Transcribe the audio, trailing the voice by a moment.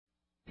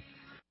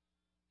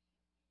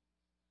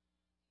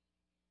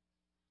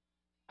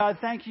God,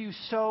 thank you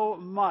so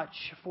much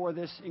for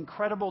this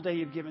incredible day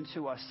you've given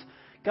to us.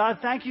 God,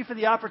 thank you for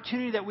the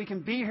opportunity that we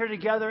can be here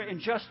together and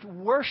just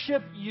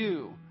worship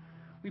you.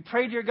 We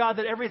pray, dear God,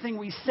 that everything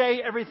we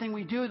say, everything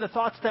we do, the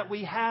thoughts that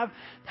we have,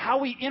 how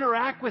we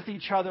interact with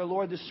each other,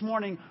 Lord, this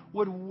morning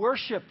would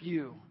worship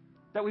you,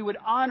 that we would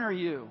honor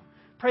you.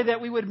 Pray that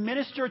we would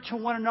minister to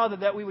one another,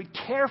 that we would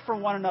care for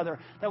one another,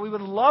 that we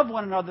would love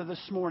one another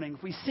this morning.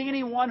 If we see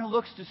anyone who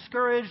looks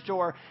discouraged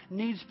or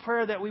needs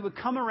prayer, that we would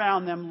come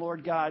around them,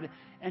 Lord God,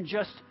 and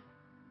just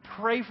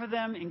pray for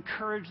them,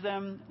 encourage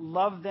them,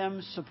 love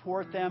them,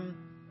 support them,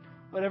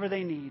 whatever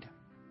they need.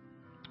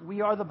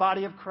 We are the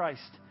body of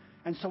Christ,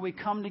 and so we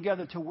come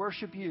together to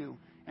worship you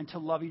and to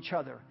love each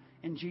other.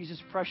 In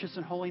Jesus' precious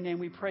and holy name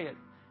we pray it.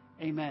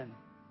 Amen.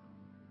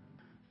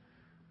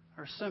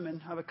 Our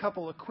sermon, I have a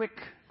couple of quick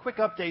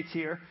updates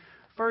here.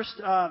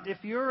 First, if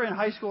you're in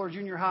high school or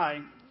junior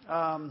high,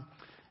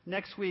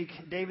 next week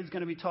David's going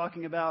to be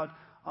talking about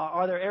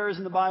are there errors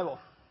in the Bible?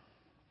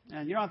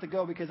 And you don't have to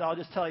go because I'll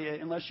just tell you,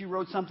 unless you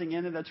wrote something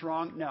in it that's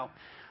wrong, no.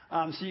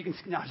 So you can,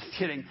 no, just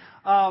kidding.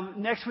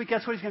 Next week,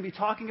 that's what he's going to be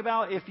talking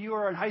about. If you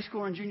are in high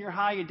school or in junior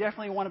high, you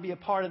definitely want to be a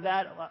part of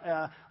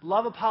that.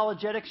 Love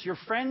apologetics. Your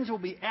friends will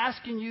be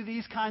asking you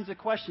these kinds of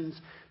questions,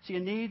 so you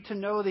need to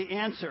know the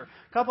answer.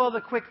 A couple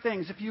other quick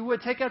things. If you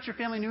would, take out your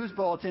family news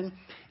bulletin.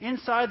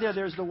 Inside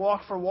there's the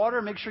Walk for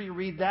Water. Make sure you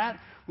read that.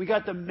 We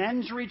got the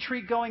men's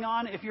retreat going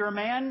on. If you're a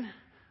man,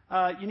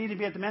 you need to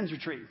be at the men's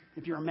retreat.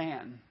 If you're a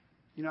man.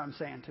 You know what I'm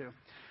saying, too.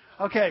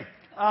 Okay.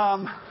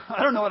 I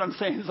don't know what I'm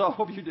saying, so I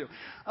hope you do.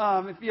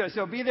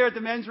 So be there at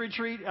the men's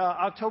retreat,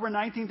 October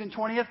 19th and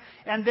 20th.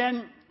 And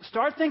then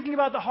start thinking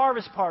about the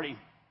Harvest Party,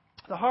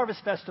 the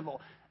Harvest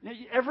Festival.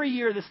 Every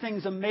year this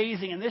thing's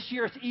amazing, and this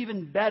year it's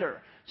even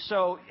better.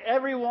 So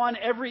everyone,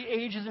 every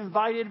age is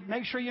invited.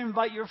 Make sure you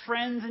invite your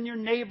friends and your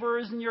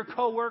neighbors and your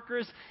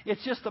coworkers.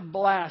 It's just a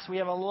blast. We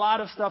have a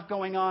lot of stuff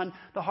going on.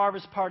 The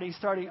Harvest Party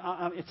starting,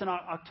 it's on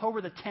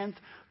October the 10th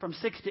from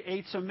 6 to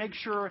 8. So make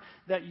sure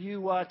that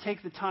you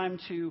take the time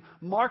to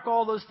mark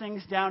all those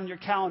things down in your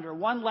calendar.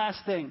 One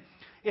last thing.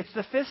 It's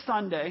the 5th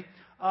Sunday.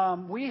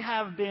 Our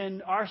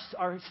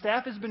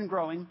staff has been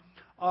growing.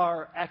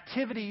 Our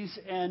activities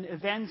and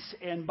events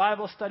and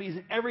Bible studies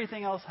and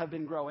everything else have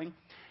been growing.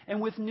 And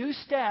with new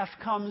staff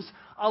comes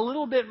a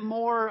little bit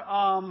more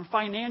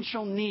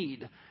financial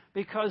need,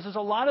 because there's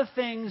a lot of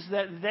things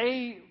that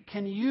they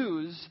can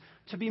use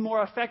to be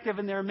more effective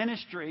in their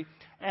ministry.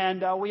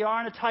 And we are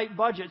on a tight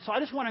budget. So I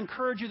just want to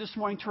encourage you this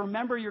morning to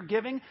remember your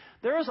giving.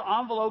 There's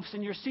envelopes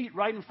in your seat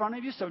right in front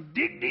of you. So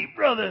dig deep,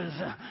 brothers.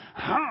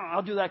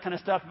 I'll do that kind of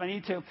stuff if I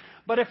need to.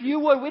 But if you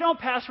would, we don't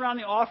pass around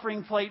the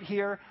offering plate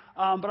here.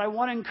 But I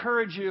want to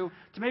encourage you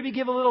to maybe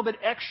give a little bit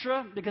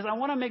extra, because I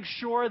want to make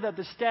sure that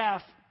the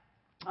staff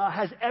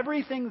has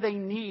everything they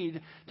need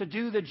to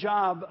do the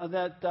job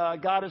that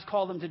God has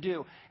called them to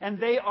do. And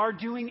they are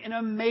doing an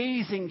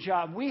amazing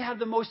job. We have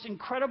the most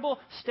incredible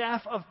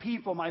staff of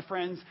people, my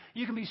friends.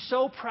 You can be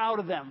so proud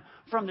of them.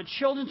 From the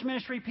children's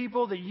ministry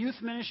people, the youth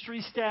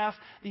ministry staff,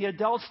 the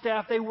adult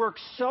staff, they work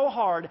so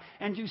hard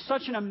and do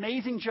such an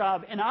amazing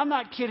job. And I'm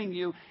not kidding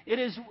you. It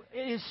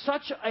is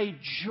such a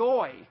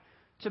joy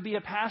to be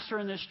a pastor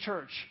in this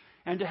church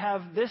and to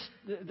have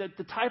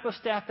the type of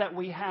staff that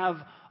we have.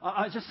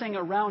 I was just saying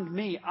around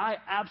me, I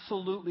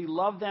absolutely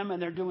love them,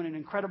 and they're doing an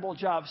incredible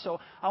job. So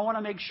I want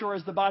to make sure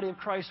as the body of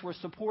Christ we're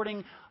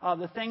supporting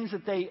the things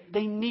that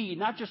they need,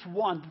 not just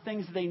want, the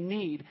things they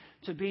need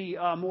to be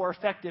more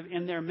effective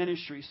in their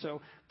ministry.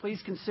 So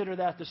please consider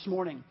that this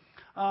morning.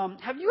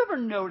 Have you ever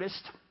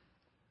noticed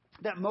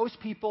that most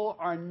people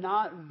are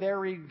not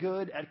very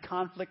good at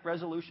conflict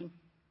resolution?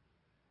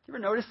 You ever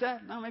notice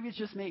that? No, maybe it's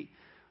just me.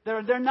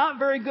 They're not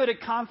very good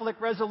at conflict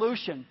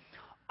resolution.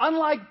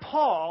 Unlike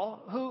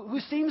Paul, who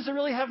seems to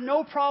really have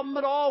no problem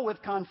at all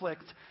with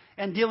conflict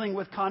and dealing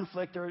with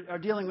conflict or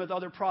dealing with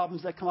other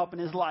problems that come up in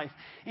his life.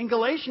 In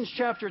Galatians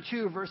chapter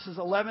 2, verses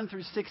 11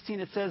 through 16,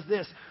 it says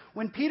this: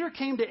 "When Peter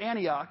came to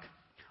Antioch,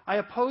 I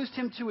opposed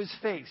him to his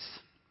face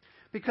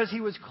because he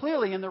was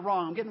clearly in the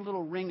wrong." I'm getting a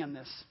little ring on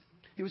this.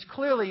 He was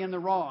clearly in the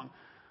wrong.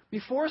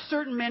 "Before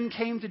certain men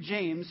came to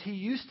James, he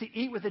used to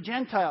eat with the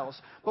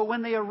Gentiles. But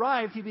when they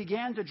arrived, he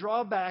began to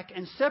draw back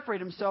and separate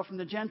himself from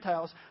the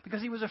Gentiles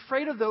because he was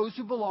afraid of those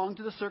who belonged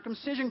to the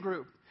circumcision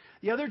group.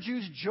 The other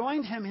Jews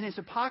joined him in his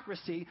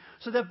hypocrisy,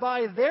 so that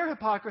by their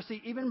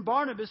hypocrisy even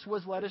Barnabas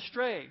was led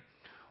astray.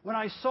 When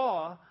I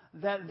saw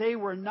that they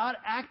were not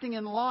acting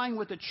in line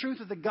with the truth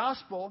of the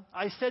gospel,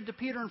 I said to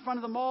Peter in front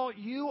of them all,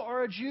 'You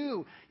are a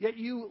Jew, yet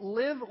you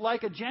live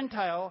like a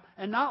Gentile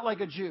and not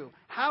like a Jew.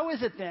 How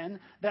is it then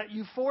that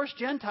you force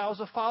Gentiles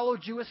to follow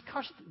Jewish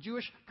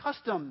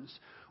customs?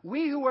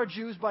 We who are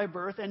Jews by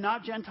birth and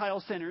not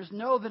Gentile sinners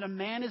know that a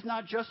man is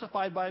not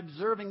justified by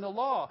observing the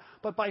law,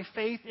 but by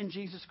faith in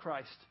Jesus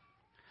Christ.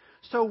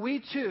 So we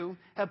too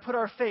have put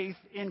our faith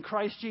in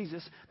Christ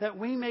Jesus, that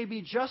we may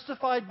be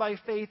justified by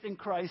faith in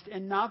Christ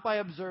and not by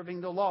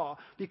observing the law.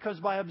 Because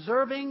by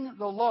observing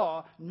the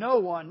law, no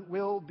one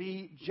will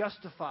be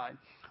justified."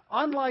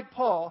 Unlike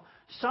Paul,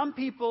 some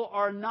people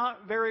are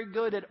not very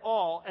good at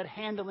all at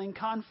handling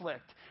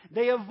conflict.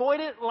 They avoid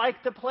it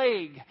like the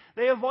plague.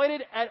 They avoid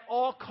it at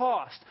all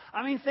cost.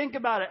 I mean, think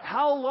about it.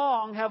 How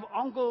long have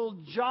Uncle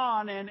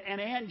John and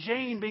Aunt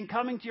Jane been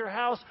coming to your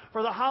house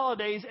for the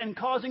holidays and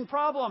causing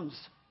problems?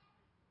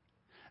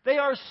 They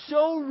are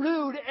so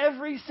rude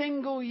every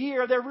single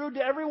year. They're rude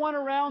to everyone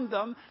around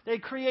them. They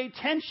create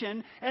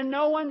tension, and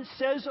no one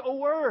says a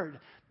word.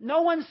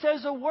 No one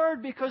says a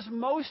word because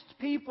most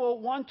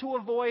people want to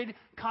avoid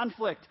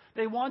conflict.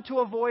 They want to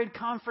avoid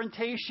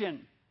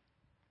confrontation.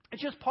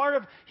 It's just part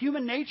of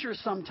human nature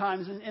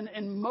sometimes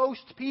in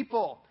most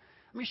people.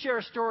 Let me share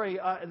a story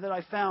that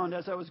I found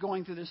as I was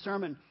going through this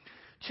sermon.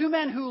 Two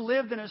men who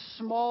lived in a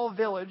small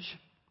village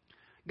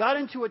got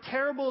into a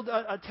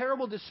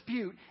terrible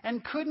dispute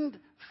and couldn't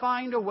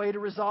find a way to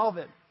resolve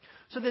it.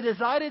 So they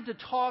decided to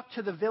talk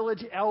to the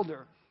village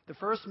elder. The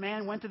first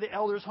man went to the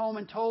elder's home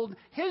and told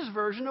his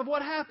version of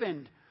what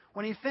happened.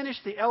 When he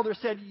finished, the elder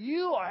said,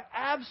 "You are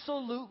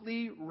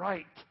absolutely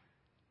right."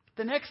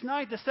 The next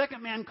night, the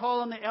second man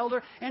called on the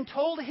elder and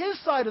told his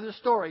side of the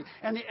story.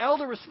 And the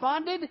elder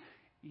responded,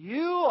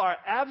 "You are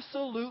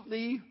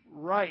absolutely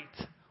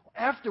right."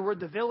 Afterward,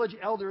 the village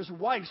elder's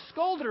wife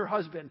scolded her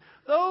husband.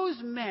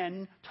 "Those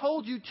men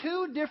told you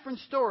two different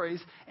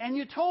stories, and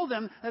you told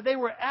them that they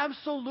were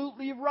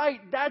absolutely right.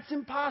 That's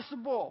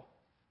impossible.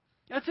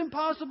 That's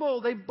impossible.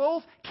 They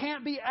both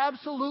can't be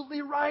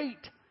absolutely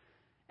right."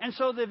 And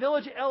so the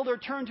village elder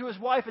turned to his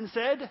wife and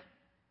said,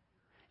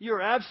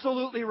 "You're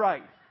absolutely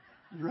right.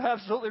 You're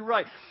absolutely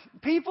right."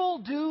 People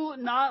do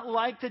not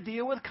like to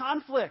deal with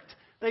conflict.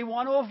 They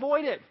want to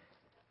avoid it.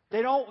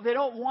 They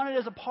don't want it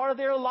as a part of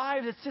their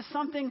lives. It's just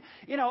something,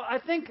 I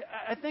think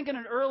in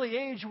an early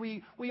age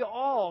we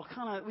all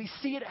we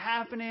see it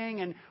happening,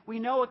 and we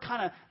know it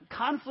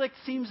conflict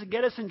seems to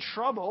get us in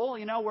trouble.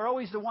 We're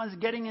always the ones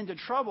getting into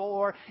trouble,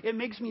 or it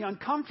makes me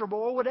uncomfortable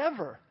or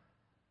whatever.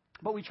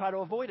 But we try to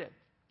avoid it.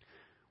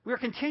 We're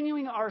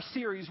continuing our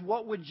series,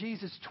 What Would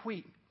Jesus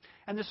Tweet?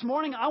 And this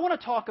morning I want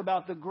to talk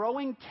about the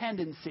growing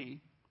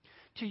tendency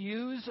to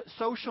use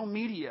social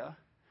media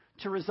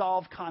to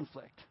resolve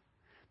conflict.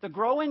 The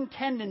growing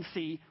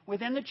tendency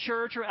within the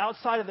church or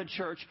outside of the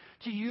church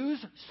to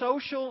use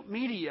social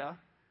media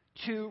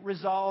to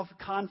resolve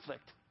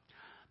conflict.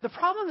 The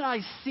problem that I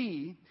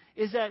see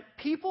is that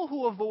people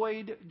who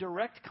avoid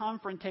direct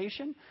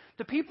confrontation,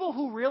 the people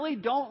who really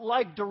don't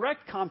like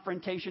direct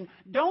confrontation,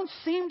 don't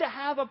seem to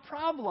have a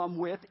problem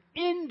with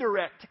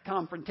indirect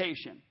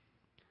confrontation.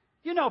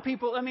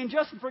 People,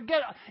 just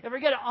forget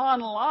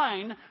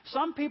online.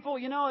 Some people,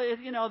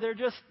 they're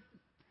just,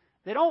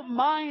 they don't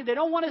mind. They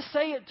don't want to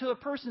say it to a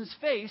person's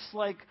face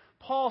like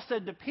Paul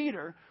said to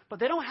Peter, but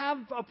they don't have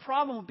a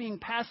problem with being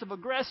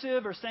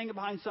passive-aggressive or saying it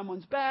behind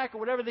someone's back or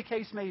whatever the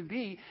case may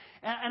be.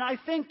 And I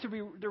think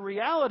the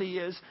reality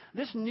is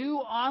this new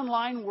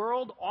online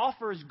world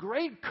offers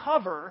great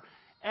cover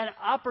and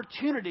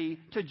opportunity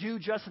to do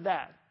just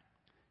that,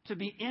 to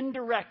be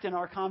indirect in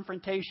our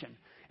confrontation.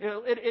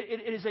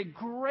 It is a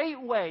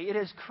great way. It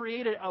has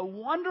created a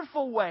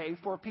wonderful way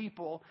for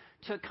people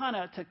to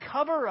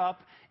cover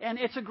up, and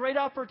it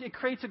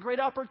creates a great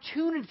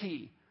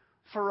opportunity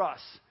for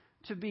us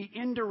to be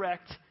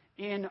indirect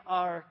in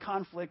our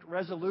conflict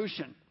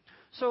resolution.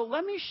 So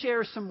let me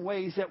share some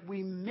ways that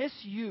we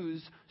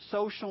misuse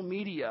social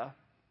media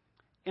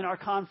in our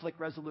conflict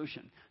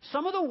resolution.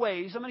 Some of the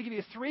ways, I'm going to give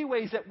you 3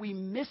 ways that we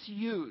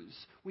misuse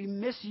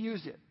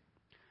it.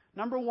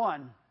 Number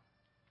 1,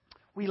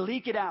 we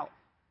leak it out.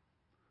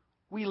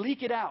 We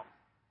leak it out.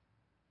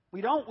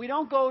 We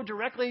don't go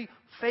directly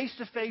face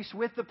to face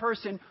with the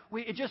person.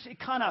 We leak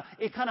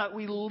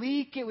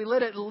it. We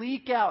let it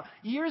leak out.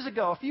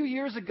 A few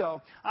years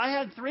ago, I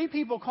had 3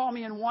 people call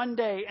me in one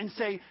day and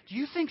say, "Do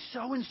you think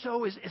so and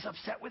so is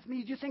upset with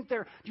me? Do you think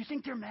they're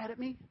mad at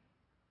me? Do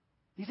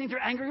you think they're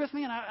angry with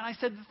me?" And I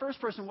said to the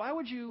first person, "Why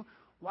would you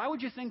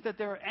think that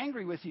they're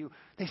angry with you?"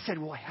 They said,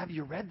 "Well, have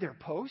you read their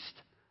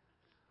post?"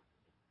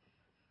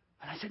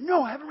 And I said,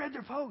 "No, I haven't read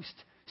their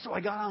post." So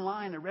I got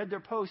online and read their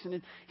post,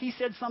 and he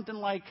said something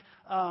like,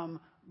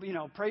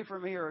 "Pray for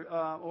me,"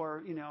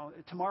 or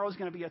 "Tomorrow's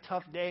going to be a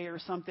tough day," or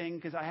something,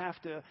 because I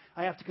have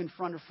to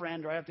confront a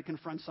friend, or I have to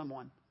confront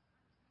someone.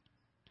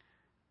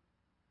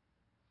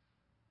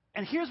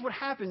 And here's what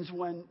happens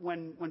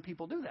when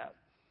people do that.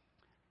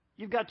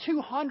 You've got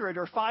 200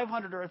 or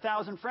 500 or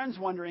 1,000 friends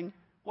wondering,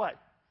 "What?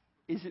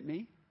 Is it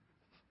me?"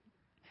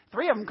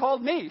 3 of them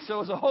called me, so it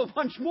was a whole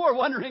bunch more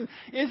wondering,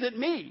 "Is it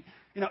me?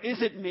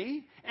 Is it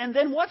me?" And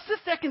then what's the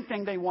second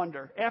thing they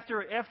wonder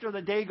after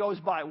the day goes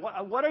by?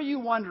 What are you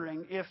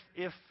wondering if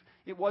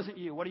it wasn't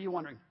you? What are you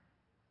wondering?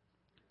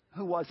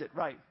 Who was it?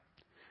 Right.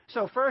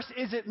 So first,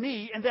 is it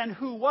me? And then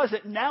who was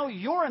it? Now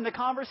you're in the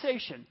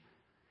conversation.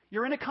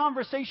 You're in a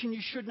conversation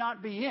you should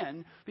not be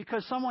in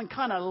because someone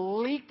kind of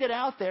leaked it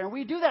out there. And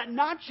we do that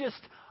not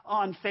just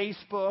on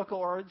Facebook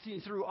or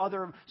through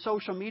other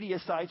social media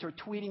sites or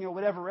tweeting or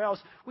whatever else.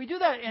 We do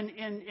that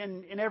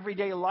in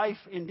everyday life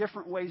in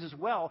different ways as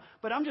well.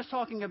 But I'm just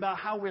talking about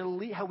how we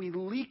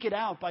leak it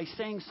out by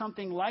saying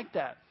something like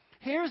that.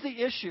 Here's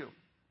the issue.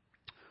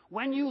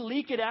 When you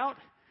leak it out,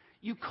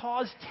 you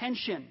cause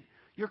tension.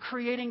 You're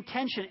creating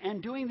tension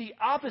and doing the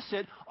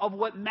opposite of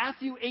what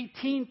Matthew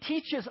 18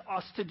 teaches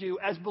us to do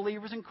as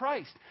believers in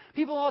Christ.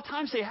 People all the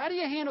time say, how do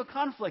you handle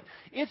conflict?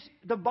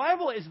 The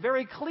Bible is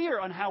very clear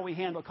on how we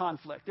handle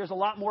conflict. There's a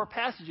lot more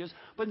passages,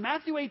 but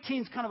Matthew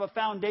 18 is kind of a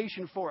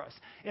foundation for us.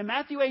 In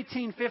Matthew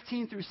 18,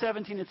 15 through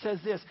 17, it says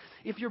this: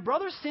 if your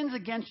brother sins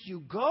against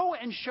you, go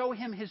and show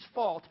him his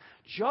fault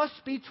just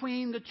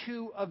between the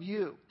two of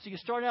you. So you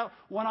start out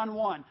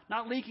one-on-one,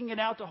 not leaking it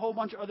out to a whole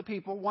bunch of other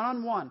people,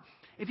 one-on-one.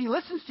 If he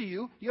listens to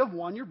you, you have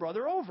won your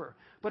brother over.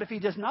 But if he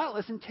does not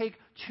listen, take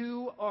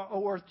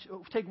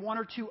take one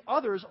or two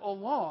others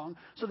along,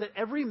 so that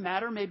every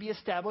matter may be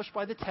established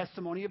by the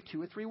testimony of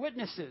 2 or 3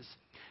 witnesses.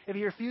 If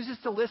he refuses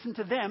to listen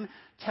to them,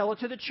 tell it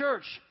to the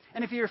church.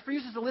 And if he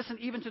refuses to listen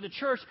even to the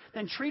church,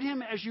 then treat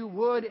him as you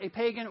would a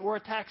pagan or a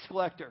tax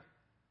collector.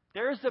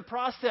 There's the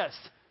process.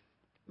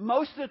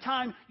 Most of the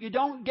time, you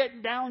don't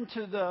get down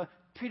to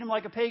treat him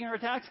like a pagan or a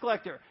tax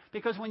collector.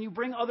 Because when you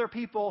bring other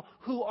people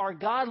who are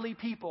godly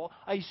people,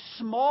 a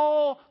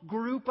small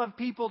group of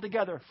people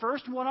together,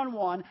 first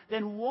one-on-one,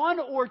 then 1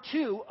 or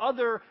 2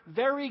 other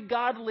very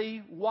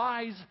godly,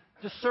 wise,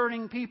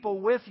 discerning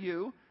people with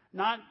you,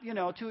 not,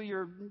 2 of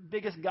your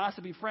biggest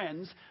gossipy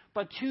friends,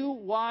 but 2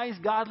 wise,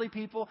 godly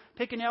people.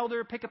 Pick an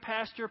elder, pick a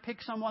pastor,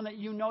 pick someone that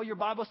you know, your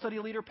Bible study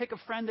leader, pick a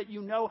friend that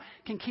you know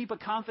can keep a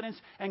confidence,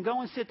 and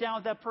go and sit down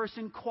with that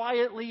person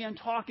quietly and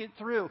talk it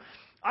through.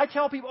 I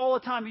tell people all the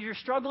time, if you're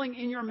struggling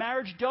in your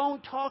marriage,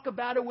 don't talk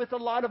about it with a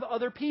lot of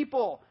other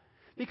people.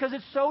 Because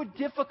it's so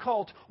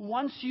difficult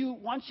once you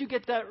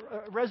get that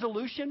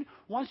resolution,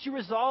 once you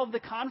resolve the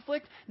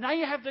conflict, now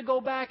you have to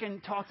go back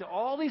and talk to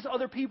all these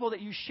other people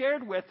that you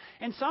shared with.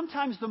 And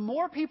sometimes the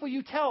more people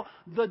you tell,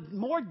 the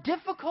more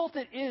difficult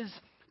it is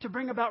to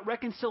bring about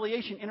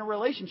reconciliation in a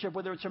relationship,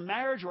 whether it's a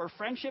marriage or a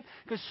friendship,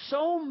 because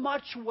so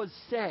much was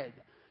said.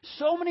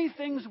 So many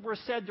things were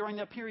said during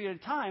that period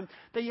of time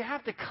that you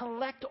have to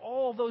collect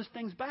all those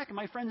things back. And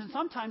my friends, and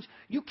sometimes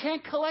you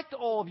can't collect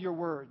all of your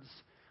words.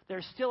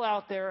 They're still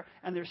out there,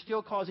 and they're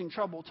still causing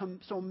trouble.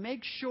 So make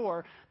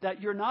sure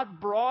that you're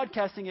not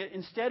broadcasting it.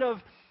 Instead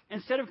of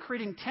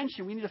creating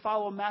tension, we need to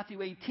follow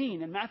Matthew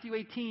 18. And Matthew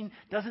 18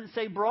 doesn't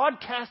say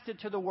broadcast it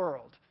to the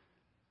world.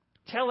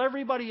 Tell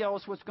everybody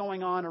else what's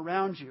going on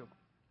around you.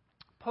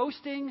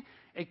 Posting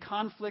a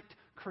conflict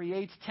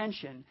creates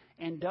tension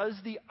and does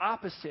the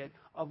opposite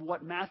of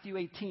what Matthew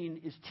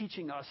 18 is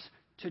teaching us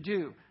to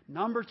do.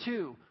 Number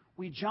 2,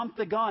 we jump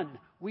the gun.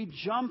 We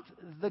jump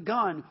the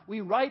gun.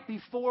 We write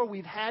before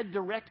we've had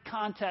direct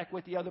contact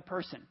with the other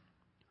person.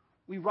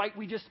 We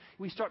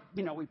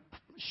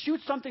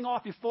shoot something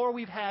off before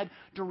we've had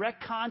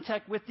direct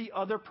contact with the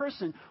other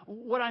person.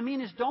 What I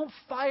mean is, don't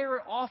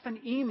fire off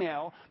an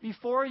email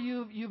before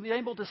you've been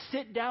able to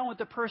sit down with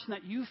the person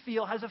that you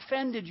feel has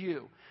offended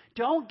you.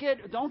 Don't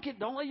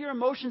let your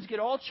emotions get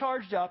all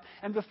charged up,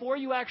 and before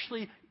you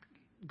actually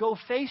go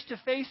face to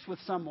face with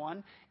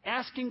someone,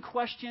 asking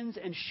questions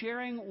and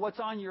sharing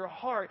what's on your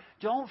heart,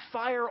 don't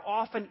fire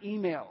off an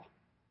email.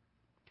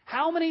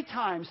 How many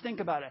times, think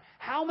about it,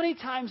 how many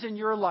times in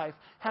your life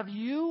have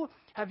you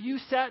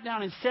sat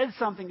down and said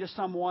something to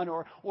someone,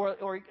 or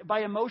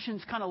by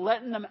emotions kind of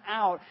letting them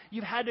out,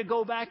 you've had to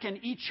go back and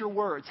eat your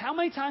words? How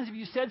many times have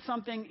you said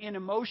something in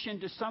emotion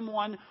to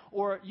someone,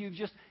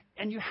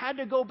 and you had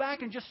to go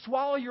back and just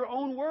swallow your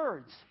own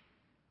words?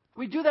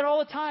 We do that all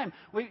the time.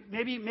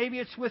 Maybe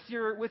it's with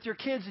your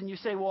kids, and you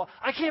say, well,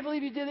 I can't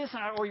believe you did this,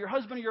 or your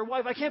husband or your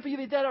wife, I can't believe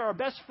you did that, or our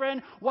best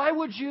friend, why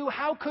would you,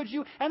 how could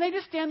you? And they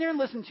just stand there and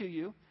listen to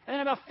you. And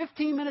then about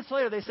 15 minutes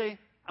later, they say,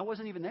 I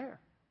wasn't even there.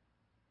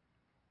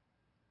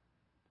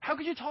 How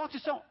could you talk to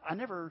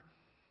someone?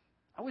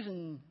 I was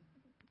in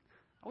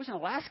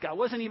Alaska.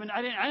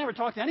 I never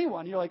talked to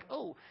anyone. You're like,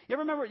 oh, you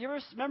ever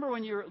remember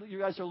when you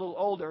guys are a little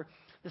older,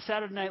 the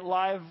Saturday Night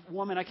Live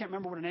woman, I can't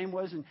remember what her name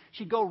was, and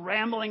she'd go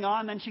rambling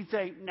on, then she'd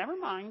say, never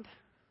mind.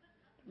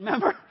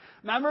 Remember?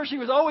 She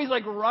was always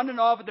like running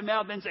off at the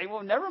mouth, then say,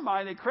 well, never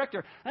mind. They'd correct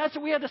her. And that's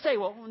what we had to say.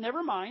 Well,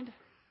 never mind.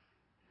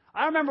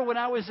 I remember when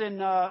I was in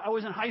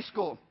high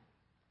school,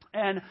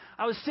 and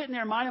I was sitting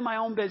there minding my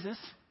own business,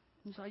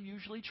 as I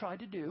usually try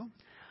to do.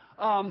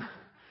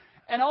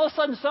 And all of a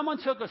sudden,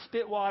 someone took a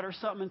spit wad or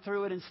something and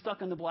threw it and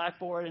stuck in the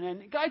blackboard. And then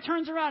the guy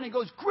turns around and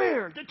goes,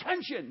 Greer,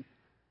 detention.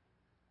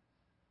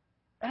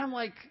 And I'm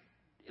like,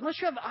 unless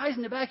you have eyes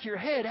in the back of your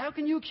head, how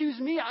can you accuse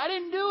me? I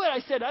didn't do it.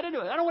 I said, I didn't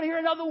do it. I don't want to hear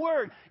another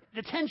word.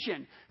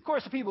 Detention. Of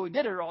course, the people who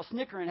did it are all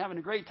snickering, having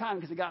a great time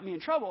because it got me in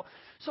trouble.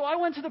 So I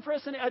went to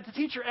the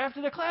teacher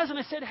after the class, and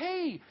I said,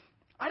 hey,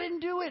 I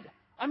didn't do it.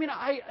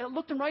 I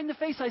looked him right in the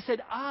face. I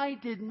said, I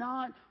did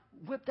not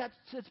whip that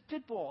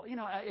spit ball,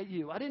 at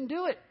you. I didn't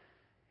do it.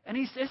 And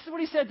this is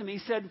what he said to me. He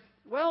said,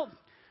 well,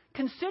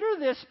 consider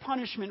this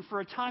punishment for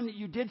a time that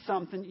you did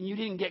something and you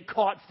didn't get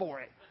caught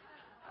for it.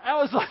 I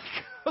was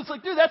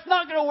like, dude, that's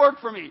not going to work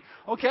for me.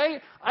 Okay?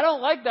 I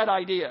don't like that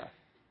idea.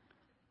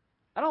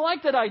 I don't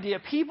like that idea.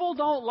 People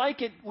don't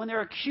like it when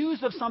they're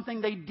accused of something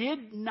they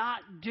did not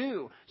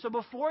do. So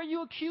before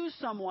you accuse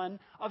someone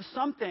of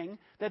something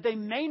that they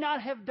may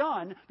not have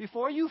done,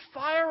 before you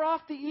fire off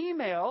the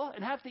email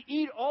and have to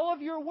eat all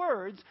of your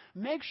words,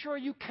 make sure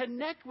you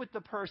connect with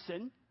the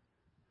person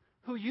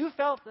who you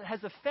felt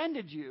has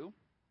offended you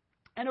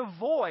and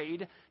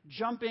avoid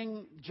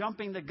jumping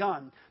the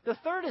gun. The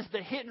third is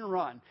the hit and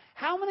run.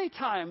 How many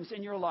times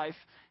in your life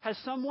has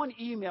someone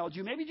emailed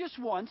you, maybe just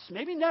once,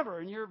 maybe never,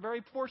 and you're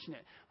very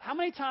fortunate. How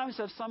many times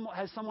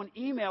has someone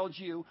emailed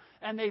you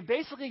and they've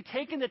basically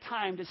taken the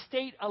time to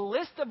state a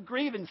list of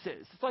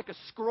grievances? It's like a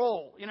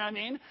scroll, you know what I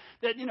mean?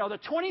 That, the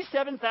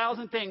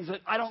 27,000 things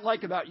that I don't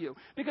like about you.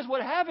 Because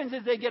what happens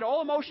is they get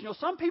all emotional.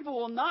 Some people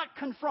will not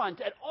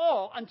confront at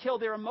all until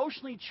they're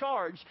emotionally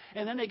charged,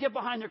 and then they get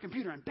behind their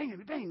computer and bang,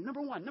 bang,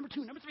 number 1, number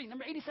 2, number 3,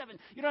 number 87.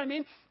 You know what I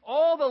mean?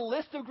 All the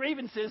list of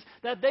grievances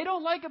that they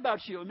don't like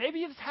about you. Maybe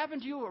it's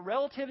happened to you, a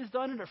relative has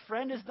done it, a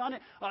friend has done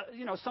it,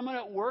 someone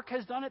at work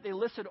has done it. They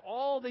listed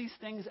all these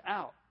things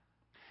out.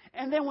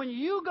 And then when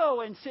you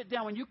go and sit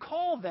down, when you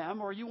call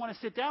them or you want to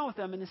sit down with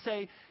them and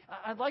say,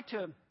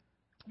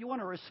 you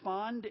want to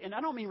respond, and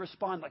I don't mean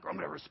respond like, I'm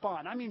going to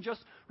respond. I mean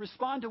just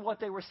respond to what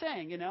they were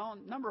saying,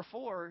 Number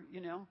 4,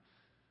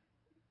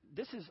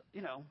 this is,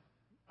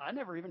 I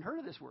never even heard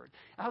of this word.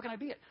 How can I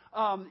be it?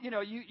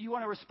 You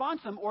want to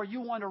respond to them or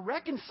you want to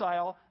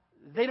reconcile.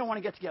 They don't want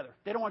to get together.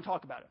 They don't want to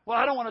talk about it. Well,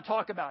 I don't want to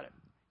talk about it.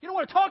 You don't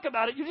want to talk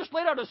about it. You just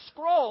laid out a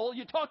scroll.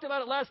 You talked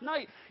about it last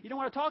night. You don't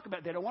want to talk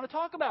about it. They don't want to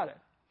talk about it.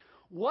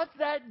 What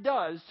that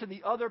does to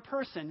the other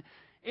person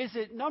is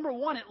that, number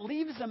 1, it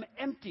leaves them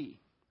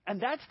empty.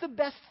 And that's the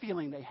best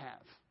feeling they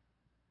have.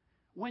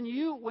 When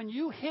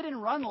you hit and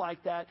run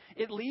like that,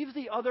 it leaves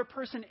the other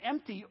person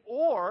empty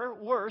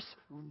or, worse,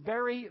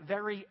 very,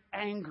 very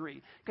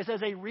angry. Because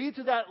as they read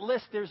through that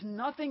list, there's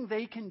nothing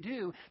they can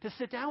do to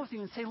sit down with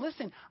you and say,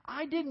 listen,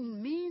 I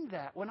didn't mean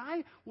that. When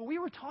we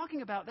were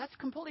talking about, that's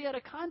completely out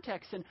of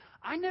context. And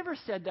I never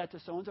said that to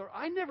so-and-so. Or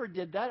I never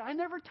did that. I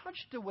never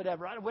touched it,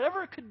 whatever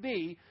it could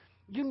be.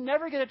 You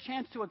never get a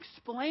chance to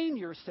explain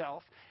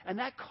yourself, and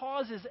that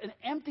causes an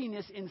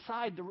emptiness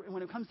inside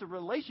when it comes to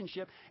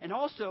relationship, and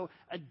also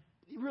a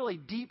really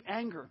deep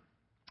anger.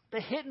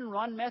 The hit and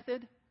run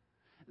method,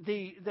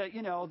 the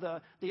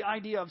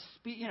idea of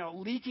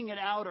leaking it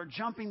out or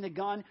jumping the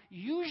gun,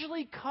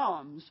 usually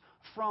comes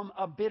from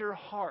a bitter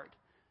heart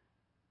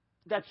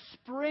that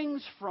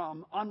springs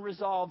from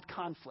unresolved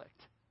conflict.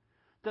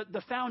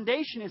 The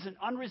foundation is an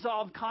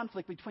unresolved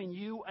conflict between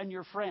you and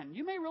your friend.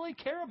 You may really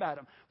care about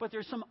him, but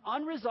there's some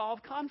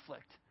unresolved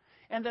conflict.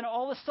 And then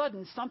all of a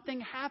sudden,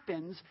 something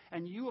happens,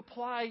 and you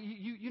apply,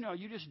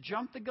 you just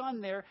jump the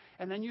gun there,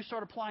 and then you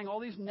start applying all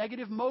these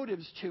negative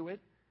motives to it,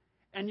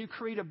 and you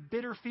create a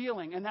bitter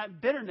feeling. And that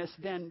bitterness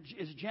then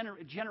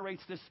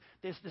generates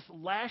this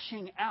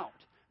lashing out.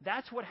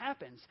 That's what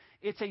happens.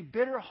 It's a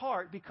bitter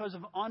heart because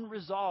of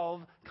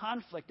unresolved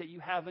conflict that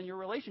you have in your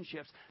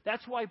relationships.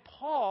 That's why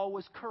Paul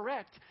was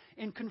correct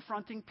in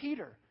confronting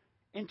Peter,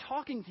 in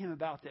talking to him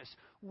about this.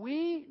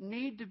 We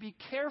need to be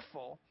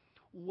careful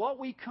what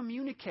we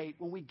communicate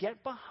when we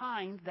get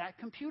behind that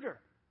computer.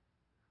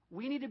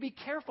 We need to be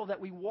careful that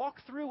we walk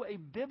through a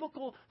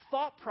biblical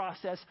thought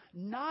process,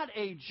 not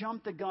a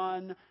jump the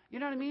gun, you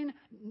know what I mean?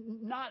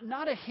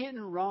 Not a hit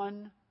and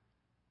run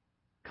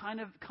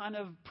kind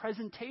of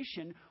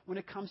presentation when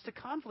it comes to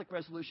conflict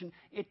resolution.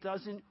 It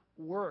doesn't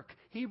work.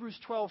 Hebrews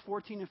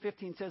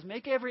 12:14-15 says,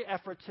 make every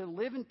effort to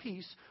live in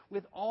peace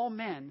with all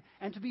men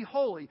and to be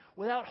holy.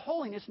 Without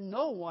holiness,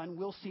 no one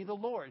will see the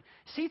Lord.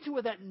 See to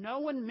it that no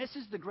one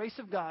misses the grace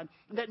of God,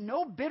 and that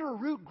no bitter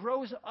root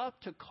grows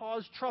up to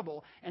cause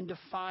trouble and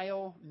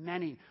defile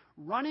many.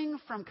 Running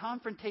from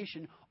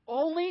confrontation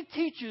only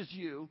teaches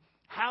you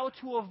how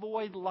to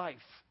avoid life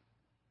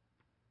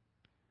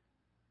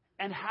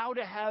and how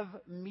to have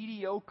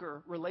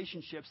mediocre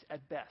relationships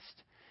at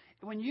best.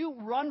 When you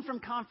run from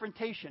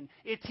confrontation,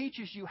 it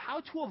teaches you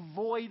how to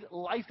avoid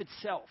life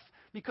itself,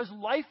 because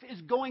life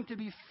is going to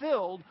be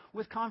filled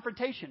with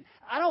confrontation.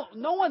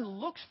 No one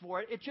looks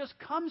for it. It just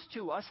comes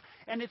to us,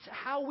 and it's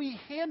how we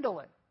handle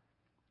it.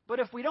 But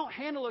if we don't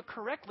handle it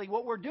correctly,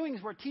 what we're doing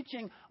is we're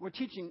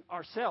teaching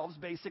ourselves,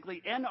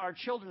 basically, and our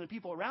children, the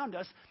people around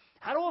us,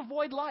 how to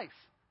avoid life.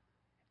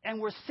 And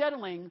we're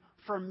settling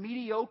for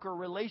mediocre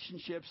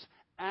relationships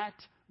at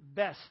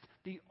best.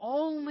 The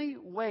only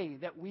way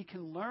that we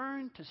can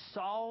learn to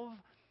solve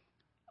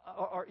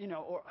or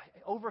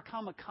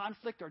overcome a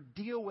conflict or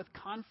deal with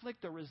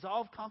conflict or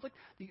resolve conflict,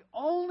 the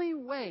only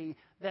way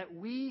that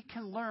we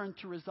can learn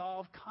to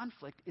resolve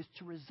conflict is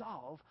to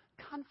resolve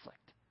conflict.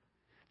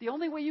 The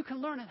only way you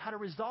can learn how to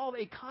resolve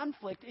a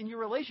conflict in your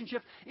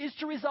relationship is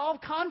to resolve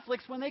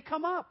conflicts when they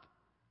come up.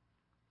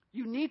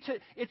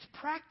 It's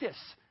practice.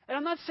 And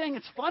I'm not saying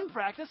it's fun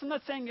practice. I'm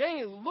not saying,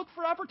 hey, look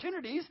for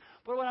opportunities.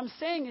 But what I'm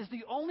saying is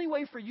the only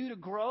way for you to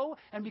grow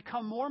and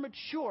become more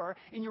mature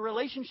in your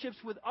relationships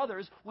with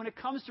others when it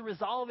comes to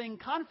resolving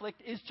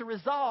conflict is to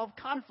resolve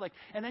conflict.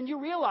 And then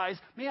you realize,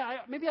 maybe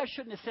I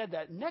shouldn't have said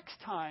that.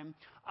 Next time,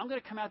 I'm going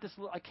to come out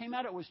I came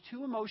out, it was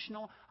too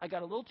emotional. I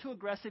got a little too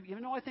aggressive.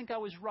 Even though I think I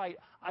was right,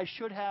 I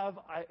should have.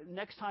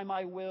 Next time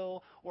I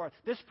will. Or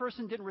this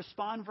person didn't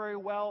respond very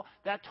well.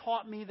 That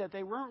taught me that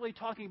they weren't really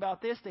talking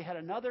about this. They had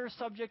another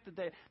subject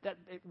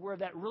where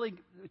that really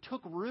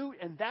took root,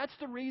 and that's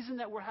the reason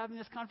that we're having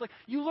this conflict.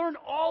 You learn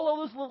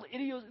all of those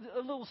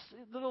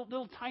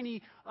little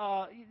tiny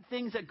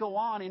things that go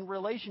on in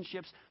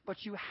relationships, but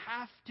you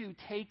have to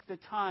take the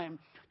time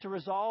to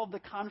resolve the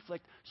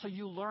conflict so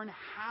you learn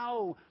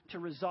how to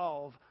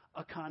resolve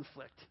a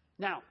conflict.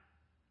 Now,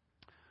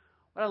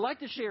 what I'd like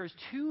to share is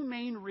two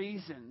main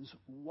reasons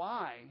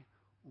why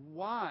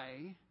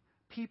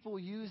people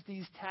use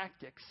these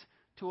tactics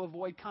to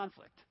avoid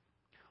conflict.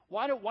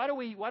 Why do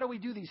we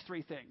do these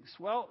three things?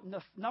 Well,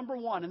 number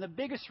one, and the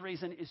biggest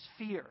reason, is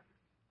fear.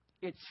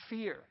 It's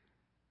fear.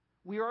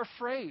 We are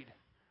afraid.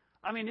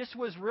 I mean, this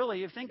was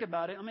really, if you think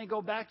about it, let me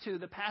go back to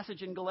the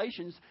passage in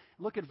Galatians.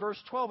 Look at verse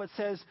 12. It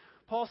says,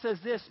 Paul says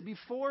this,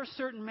 before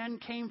certain men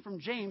came from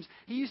James,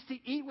 he used to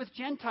eat with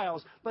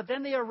Gentiles. But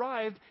then they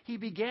arrived, he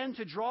began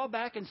to draw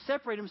back and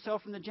separate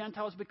himself from the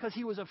Gentiles because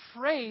he was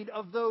afraid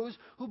of those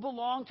who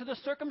belonged to the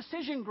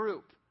circumcision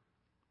group.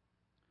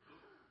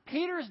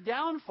 Peter's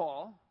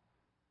downfall,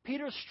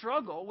 Peter's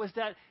struggle was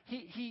that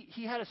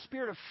he had a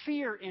spirit of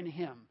fear in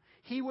him.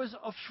 He was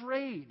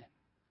afraid.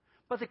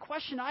 But the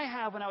question I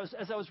have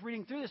as I was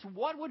reading through this,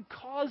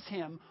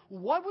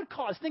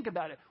 think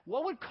about it,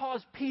 what would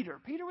cause Peter?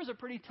 Peter was a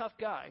pretty tough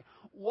guy.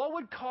 What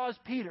would cause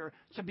Peter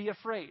to be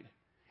afraid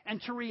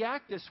and to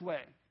react this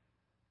way?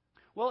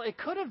 Well, it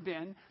could have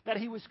been that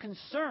he was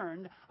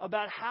concerned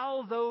about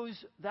how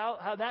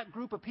that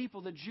group of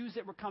people, the Jews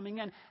that were coming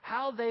in,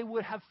 how they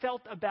would have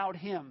felt about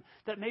him.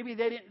 That maybe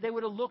they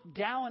would have looked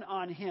down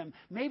on him.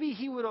 Maybe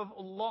he would have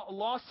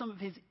lost some of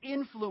his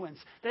influence.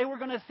 They were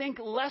going to think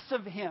less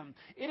of him.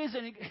 It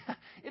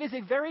is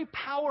a very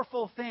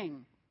powerful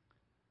thing.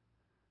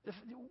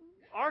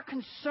 Our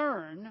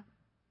concern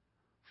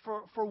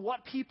for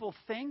what people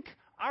think,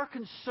 our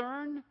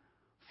concern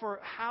for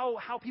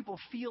how people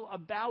feel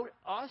about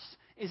us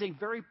is a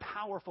very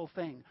powerful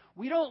thing.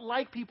 We don't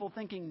like people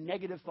thinking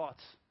negative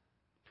thoughts.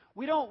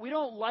 We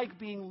don't like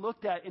being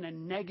looked at in a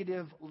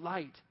negative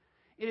light.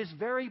 It is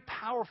very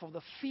powerful.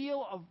 The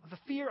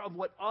fear of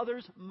what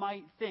others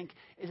might think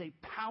is a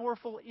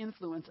powerful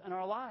influence in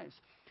our lives.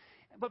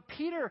 But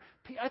Peter,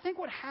 I think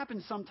what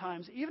happens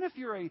sometimes, even if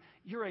you're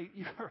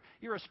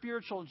a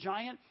spiritual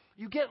giant,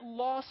 you get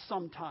lost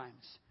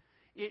sometimes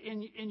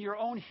in your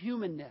own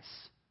humanness.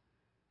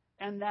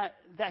 And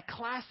that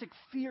classic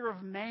fear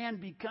of man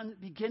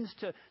begins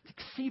to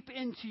seep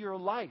into your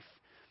life.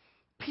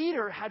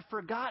 Peter had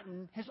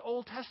forgotten his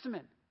Old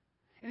Testament.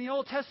 In the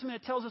Old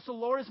Testament, it tells us, the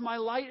Lord is my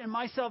light and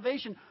my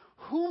salvation.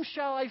 Whom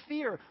shall I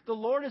fear? The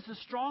Lord is the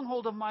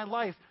stronghold of my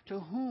life. To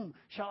whom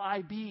shall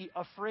I be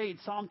afraid?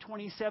 Psalm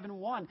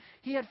 27:1.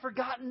 He had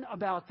forgotten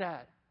about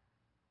that.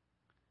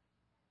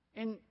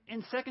 In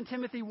 2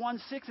 Timothy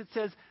 1:6, it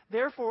says,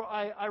 therefore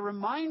I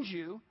remind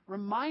you,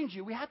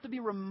 we have to be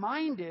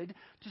reminded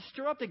to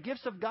stir up the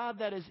gifts of God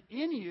that is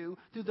in you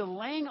through the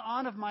laying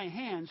on of my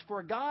hands.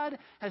 For God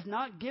has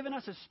not given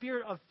us a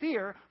spirit of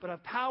fear, but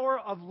of power,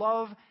 of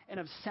love, and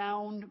of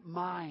sound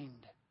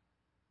mind.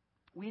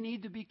 We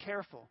need to be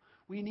careful.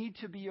 We need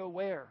to be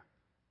aware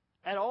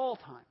at all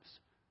times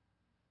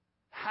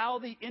how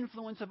the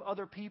influence of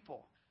other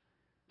people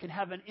can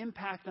have an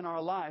impact on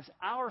our lives.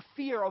 Our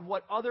fear of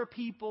what other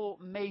people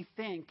may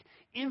think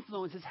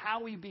influences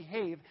how we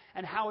behave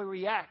and how we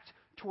react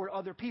toward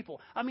other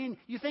people. I mean,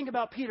 you think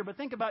about Peter, but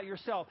think about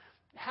yourself.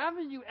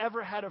 Haven't you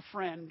ever had a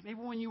friend, maybe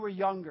when you were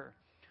younger,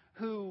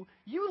 who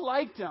you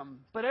liked them,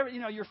 but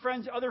your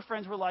other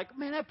friends were like,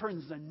 man, that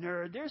person's a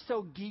nerd. They're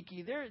so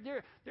geeky.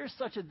 They're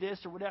such a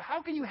this or whatever.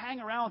 How can you hang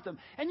around with them?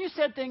 And you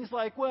said things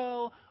like,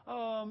 well,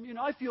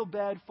 I feel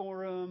bad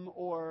for him,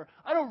 or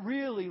I don't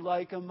really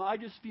like him. I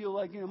just feel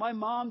like, my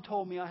mom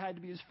told me I had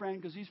to be his friend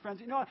because he's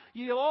friends.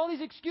 You have all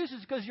these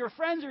excuses because your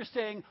friends are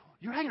saying,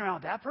 you're hanging around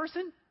with that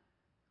person?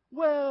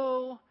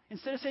 Well,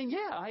 instead of saying,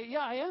 yeah,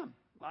 I am.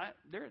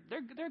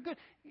 They're good.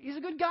 He's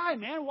a good guy,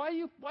 man. Why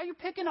are you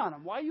picking on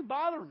him? Why are you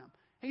bothering him?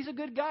 He's a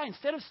good guy.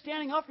 Instead of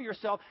standing up for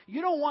yourself,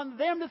 you don't want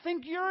them to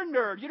think you're a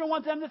nerd. You don't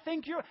want them to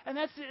think and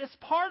it's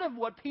part of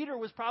what Peter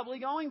was probably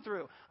going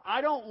through. I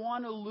don't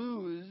want to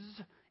lose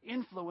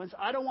influence.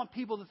 I don't want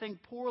people to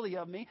think poorly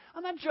of me.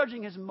 I'm not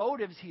judging his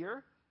motives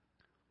here.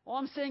 All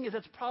I'm saying is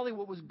that's probably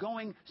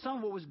some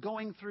of what was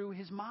going through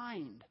his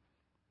mind.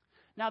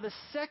 Now the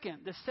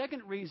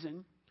second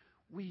reason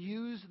we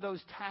use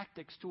those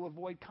tactics to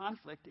avoid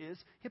conflict is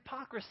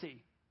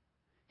hypocrisy.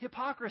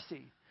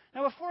 Hypocrisy.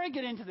 Now, before I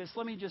get into this,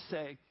 let me just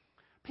say,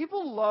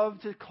 people love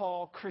to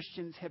call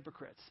Christians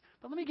hypocrites.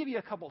 But let me give you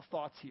a couple of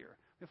thoughts here.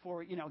 before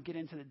we, get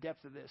into the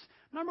depth of this.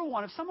 Number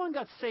one, if someone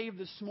got saved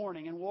this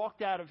morning and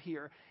walked out of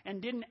here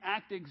and didn't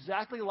act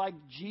exactly like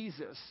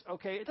Jesus,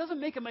 okay, it doesn't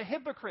make them a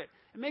hypocrite.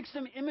 It makes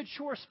them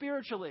immature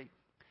spiritually.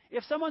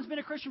 If someone's been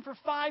a Christian for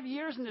 5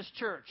 years in this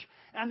church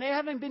and they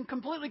haven't been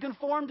completely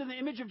conformed to the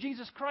image of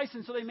Jesus Christ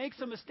and so they make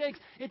some mistakes,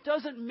 it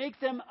doesn't make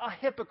them a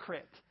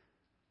hypocrite.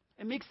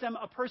 It makes them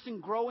a person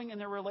growing in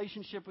their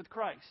relationship with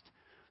Christ.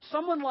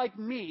 Someone like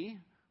me,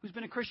 who's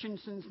been a Christian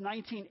since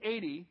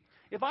 1980,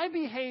 if I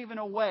behave in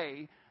a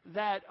way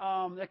that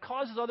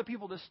causes other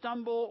people to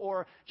stumble,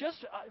 or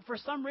just for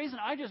some reason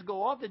I just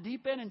go off the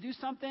deep end and do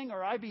something,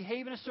 or I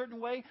behave in a certain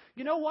way,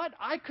 you know what?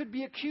 I could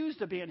be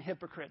accused of being a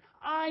hypocrite.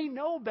 I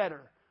know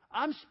better.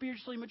 I'm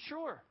spiritually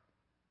mature.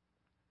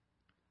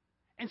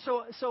 And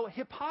so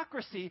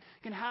hypocrisy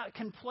can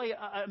play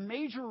a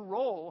major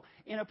role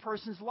in a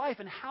person's life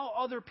and how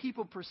other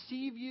people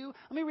perceive you.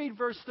 Let me read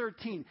verse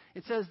 13.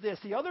 It says this: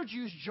 the other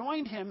Jews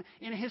joined him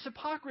in his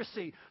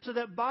hypocrisy, so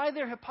that by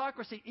their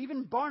hypocrisy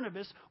even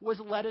Barnabas was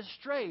led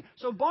astray.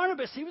 So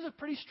Barnabas, he was a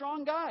pretty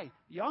strong guy,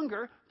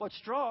 younger but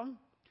strong.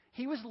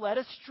 He was led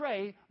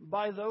astray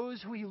by those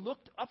who he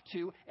looked up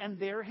to and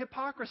their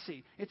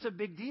hypocrisy. It's a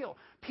big deal.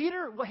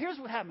 Peter, well, here's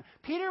what happened.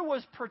 Peter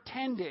was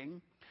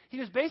pretending. He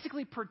was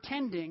basically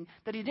pretending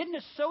that he didn't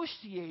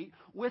associate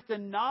with the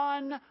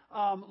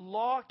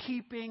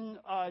non-law-keeping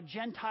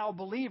Gentile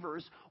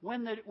believers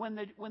when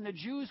the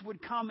Jews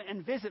would come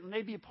and visit and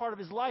they'd be a part of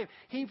his life.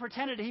 He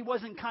pretended he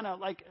wasn't kind of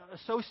like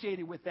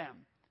associated with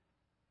them.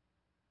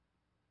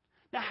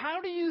 Now,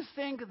 how do you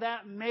think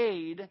that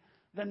made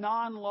the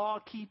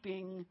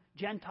non-law-keeping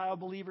Gentile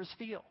believers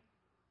feel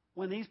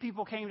when these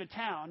people came to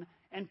town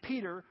and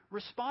Peter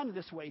responded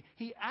this way?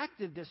 He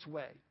acted this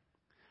way.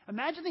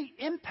 Imagine the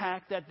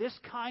impact that this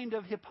kind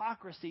of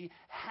hypocrisy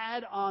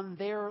had on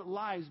their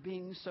lives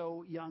being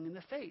so young in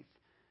the faith.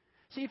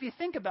 See, if you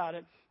think about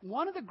it,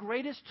 one of the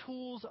greatest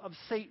tools of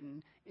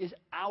Satan is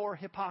our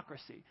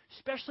hypocrisy,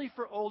 especially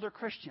for older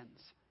Christians.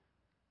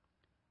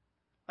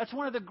 That's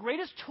one of the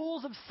greatest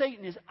tools of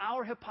Satan is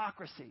our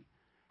hypocrisy,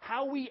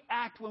 how we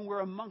act when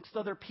we're amongst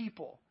other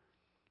people.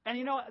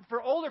 And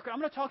for I'm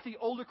going to talk to the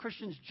older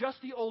Christians,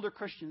 just the older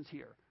Christians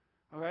here,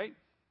 all right?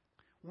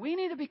 We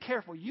need to be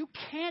careful. You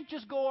can't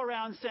just go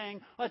around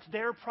saying, well, it's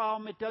their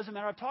problem, it doesn't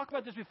matter. I've talked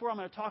about this before, I'm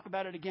going to talk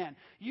about it again.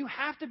 You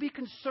have to be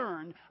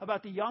concerned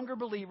about the younger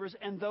believers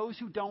and those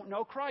who don't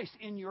know Christ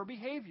in your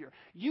behavior.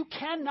 You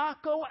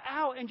cannot go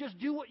out and just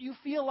do what you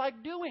feel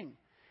like doing.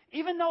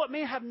 Even though it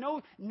may have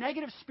no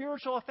negative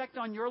spiritual effect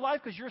on your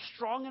life because you're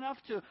strong enough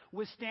to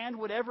withstand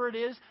whatever it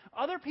is,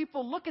 other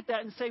people look at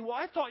that and say, well,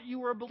 I thought you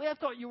were a believer, I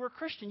thought you were a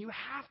Christian. You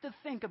have to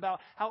think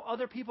about how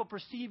other people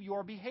perceive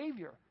your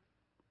behavior,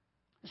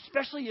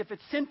 especially if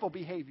it's sinful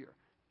behavior.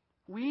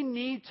 We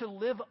need to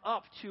live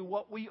up to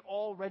what we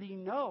already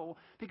know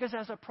because it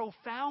has a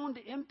profound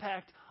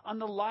impact on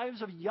the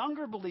lives of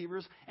younger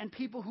believers and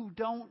people who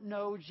don't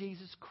know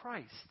Jesus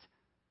Christ.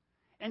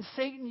 And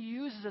Satan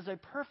uses as a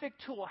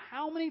perfect tool.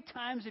 How many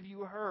times have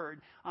you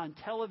heard on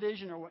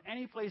television or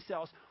any place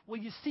else, well,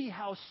 you see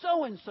how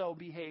so-and-so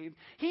behaved.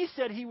 He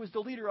said he was the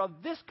leader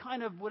of this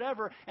kind of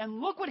whatever, and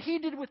look what he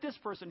did with this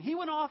person. He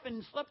went off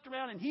and slept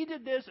around, and he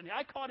did this, and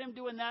I caught him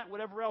doing that,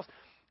 whatever else.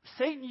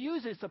 Satan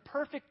uses the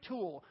perfect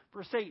tool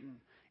for Satan.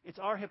 It's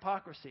our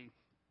hypocrisy.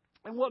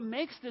 And what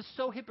makes this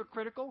so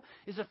hypocritical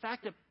is the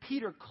fact that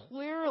Peter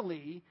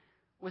clearly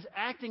was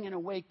acting in a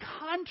way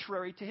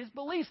contrary to his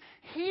beliefs.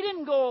 He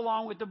didn't go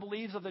along with the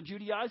beliefs of the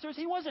Judaizers.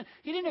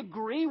 He didn't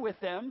agree with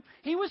them.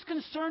 He was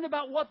concerned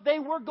about what they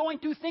were going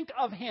to think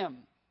of him.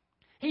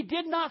 He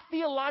did not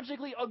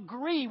theologically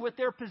agree with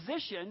their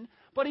position,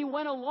 but he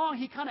went along.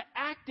 He kind of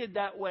acted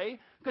that way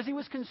because he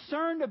was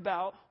concerned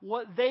about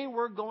what they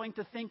were going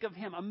to think of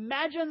him.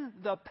 Imagine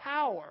the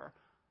power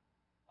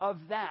of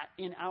that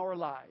in our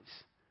lives,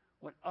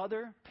 what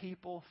other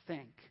people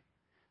think.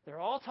 They're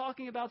all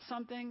talking about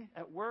something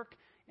at work,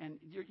 and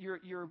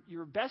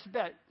your best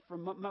bet for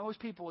most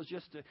people is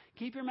just to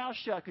keep your mouth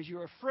shut because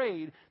you're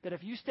afraid that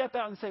if you step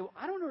out and say, well,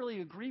 I don't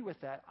really agree with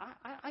that.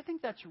 I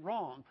think that's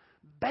wrong.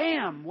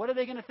 Bam! What are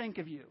they going to think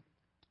of you?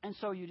 And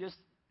so you just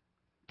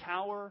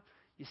cower,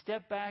 you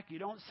step back, you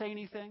don't say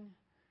anything.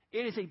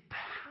 It is a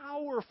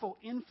powerful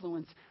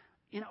influence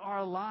in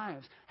our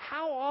lives.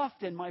 How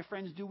often, my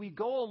friends, do we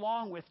go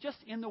along with, just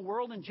in the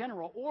world in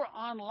general or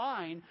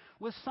online,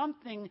 with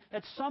something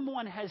that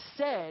someone has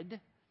said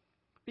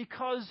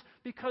because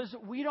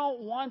we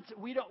don't want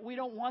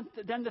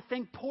them to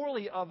think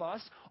poorly of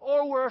us,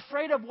 or we're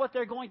afraid of what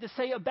they're going to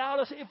say about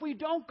us if we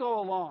don't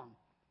go along?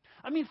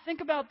 I mean, think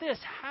about this.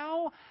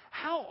 How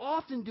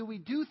often do we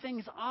do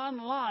things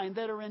online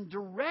that are in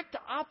direct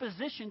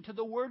opposition to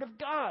the Word of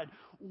God?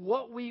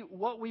 What we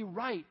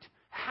write,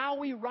 how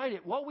we write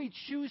it, what we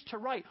choose to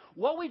write,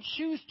 what we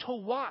choose to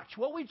watch,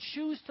 what we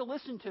choose to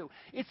listen to.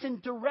 It's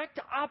in direct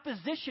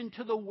opposition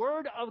to the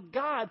Word of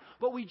God,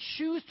 but we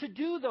choose to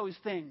do those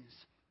things.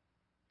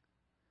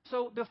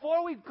 So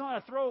before we kind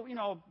of throw,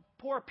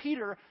 poor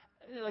Peter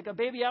like a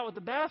baby out with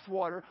the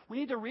bathwater. We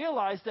need to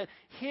realize that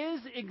his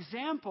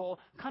example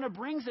kind of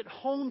brings it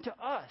home to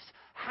us.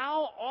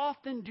 How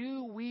often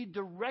do we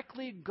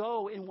directly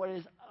go in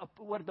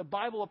what the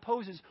Bible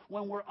opposes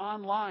when we're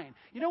online?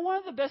 You know, one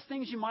of the best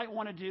things you might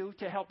want to do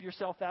to help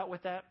yourself out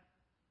with that?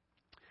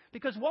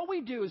 Because what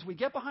we do is we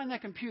get behind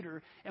that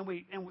computer and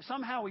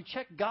somehow we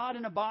check God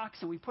in a box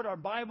and we put our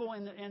Bible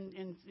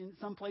in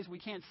some place we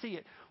can't see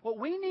it. What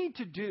we need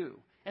to do,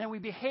 and we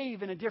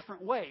behave in a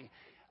different way.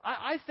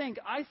 I think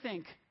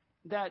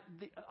that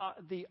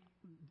the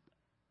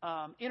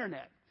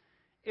internet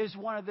is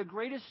one of the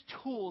greatest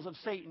tools of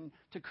Satan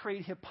to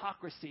create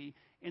hypocrisy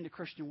in the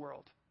Christian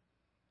world.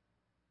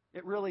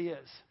 It really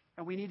is,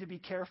 and we need to be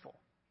careful.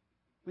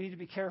 We need to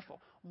be careful.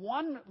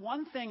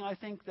 One thing I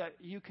think that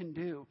you can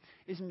do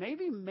is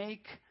maybe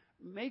make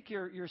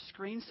your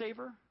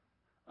screensaver,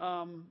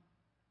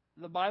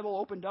 the Bible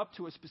opened up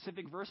to a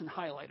specific verse and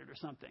highlight it or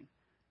something.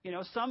 You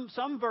know,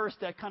 some verse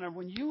that kind of,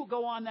 when you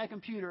go on that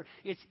computer,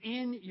 it's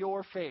in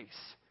your face.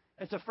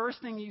 It's the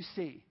first thing you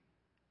see.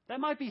 That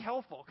might be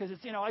helpful because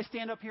it's, you know, I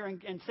stand up here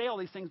and say all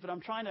these things, but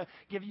I'm trying to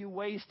give you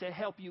ways to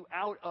help you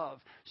out of.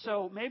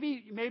 So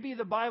maybe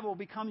the Bible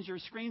becomes your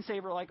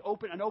screensaver, like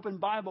an open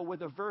Bible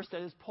with a verse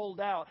that is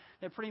pulled out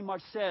that pretty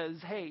much says,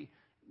 hey,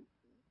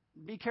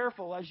 be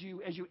careful as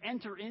you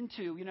enter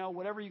into, you know,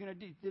 whatever you're going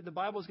to do. The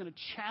Bible is going to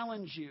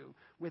challenge you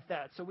with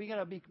that. So we got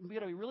to be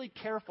really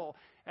careful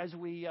as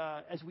we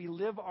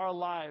live our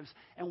lives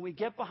and we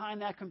get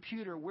behind that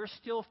computer. We're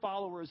still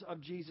followers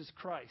of Jesus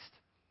Christ.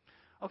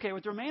 Okay,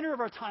 with the remainder of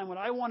our time, what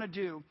I want to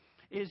do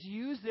is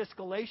use this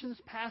Galatians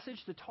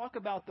passage to talk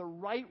about the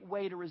right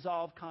way to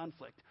resolve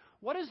conflict.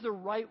 What is the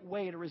right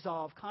way to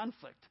resolve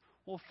conflict?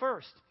 Well,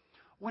 first,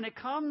 when it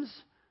comes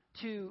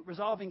to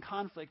resolving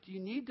conflict, you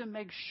need to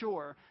make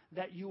sure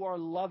that you are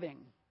loving.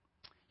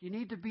 You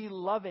need to be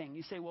loving.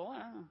 You say, well,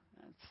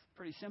 that's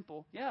pretty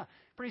simple. Yeah,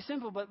 pretty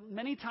simple, but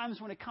many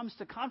times when it comes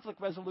to conflict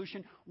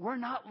resolution, we're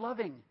not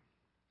loving.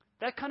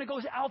 That kind of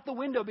goes out the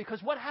window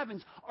because what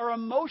happens? Our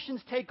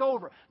emotions take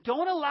over.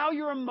 Don't allow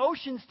your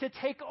emotions to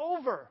take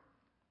over.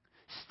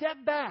 Step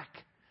back.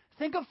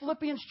 Think of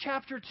Philippians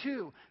chapter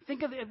 2.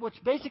 Think of it, which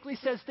basically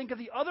says, think of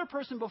the other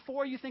person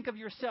before you think of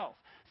yourself.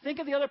 Think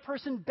of the other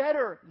person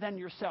better than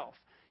yourself.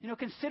 You know,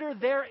 consider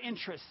their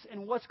interests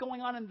and what's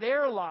going on in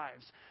their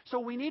lives. So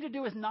what we need to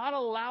do is not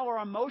allow our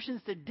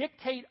emotions to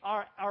dictate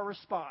our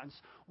response.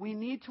 We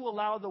need to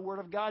allow the Word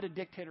of God to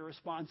dictate our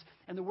response.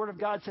 And the Word of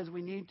God says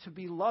we need to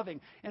be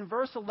loving. In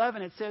verse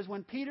 11 it says,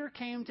 when Peter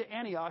came to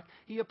Antioch,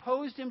 I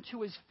opposed him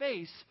to his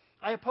face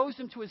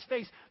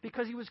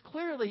because he was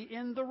clearly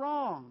in the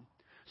wrong.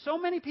 So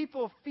many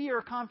people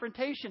fear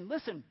confrontation.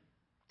 Listen,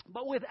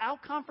 but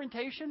without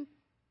confrontation,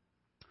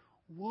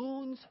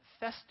 wounds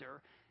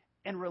fester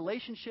and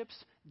relationships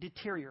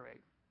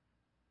deteriorate.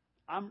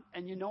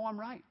 And you know I'm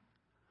right.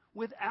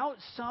 Without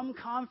some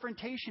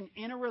confrontation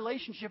in a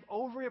relationship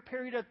over a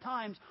period of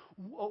time,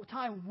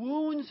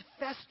 wounds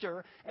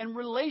fester and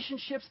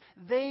relationships,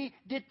 they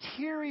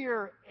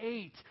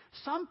deteriorate.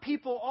 Some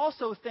people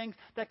also think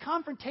that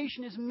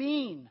confrontation is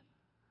mean.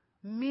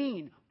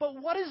 But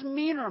what is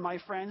meaner, my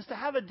friends, to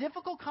have a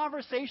difficult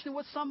conversation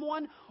with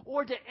someone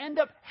or to end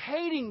up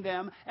hating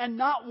them and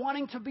not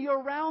wanting to be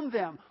around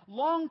them?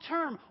 Long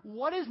term,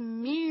 what is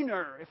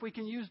meaner, if we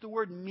can use the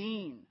word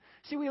mean?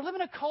 See, we live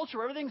in a culture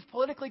where everything's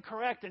politically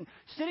correct, and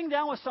sitting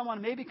down with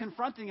someone, maybe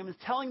confronting them, is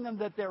telling them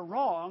that they're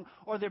wrong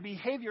or their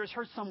behavior has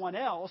hurt someone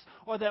else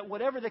or that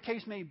whatever the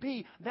case may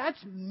be,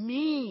 that's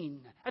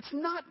mean. That's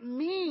not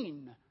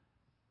mean.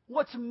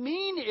 What's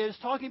mean is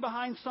talking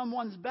behind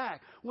someone's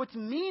back. What's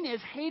mean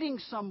is hating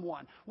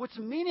someone. What's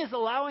mean is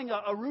allowing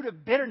a root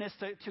of bitterness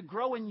to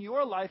grow in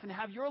your life and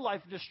have your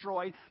life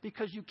destroyed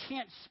because you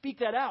can't speak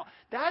that out.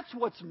 That's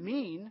what's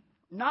mean.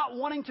 Not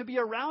wanting to be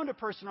around a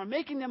person or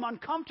making them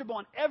uncomfortable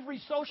in every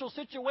social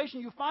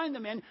situation you find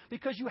them in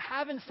because you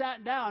haven't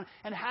sat down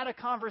and had a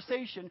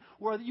conversation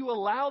where you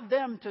allow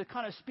them to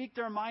kind of speak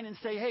their mind and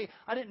say, hey,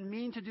 I didn't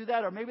mean to do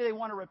that, or maybe they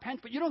want to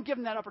repent, but you don't give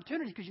them that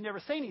opportunity because you never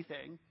say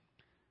anything.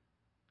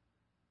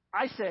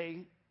 I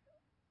say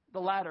the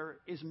latter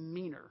is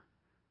meaner.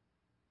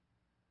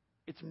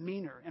 It's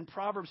meaner. And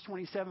Proverbs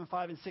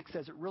 27:5-6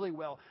 says it really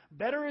well.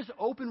 Better is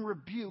open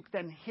rebuke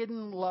than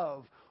hidden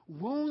love.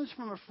 Wounds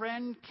from a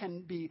friend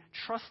can be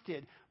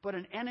trusted, but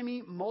an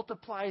enemy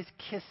multiplies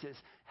kisses.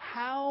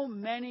 How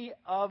many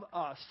of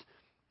us,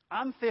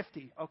 I'm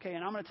 50, okay,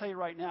 and I'm going to tell you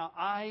right now,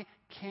 I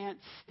can't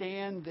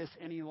stand this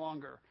any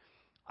longer.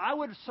 I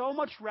would so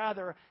much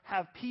rather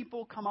have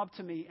people come up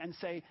to me and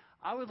say,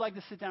 I would like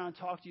to sit down and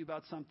talk to you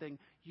about something.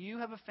 You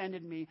have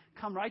offended me.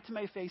 Come right to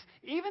my face.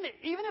 Even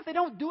if they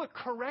don't do it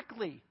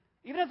correctly.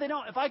 Even if they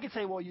don't, if I could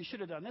say, well, you should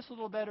have done this a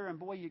little better, and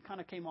boy, you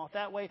kind of came off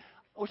that way,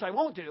 which I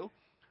won't do.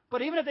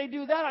 But even if they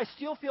do that, I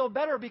still feel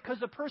better because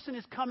the person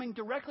is coming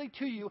directly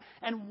to you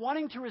and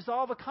wanting to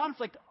resolve a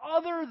conflict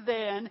other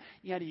than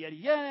yada, yada,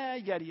 yada,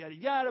 yada, yada,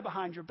 yada,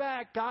 behind your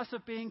back,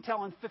 gossiping,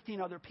 telling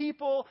 15 other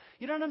people.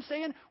 You know what I'm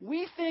saying?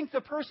 We think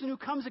the person who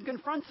comes and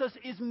confronts us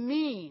is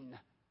mean.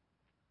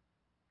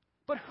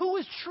 But who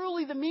is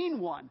truly the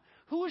mean one?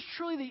 Who is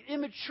truly the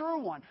immature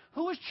one?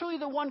 Who is truly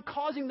the one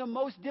causing the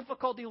most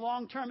difficulty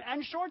long-term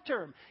and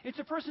short-term? It's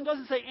a person who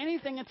doesn't say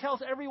anything and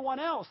tells everyone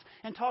else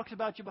and talks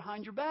about you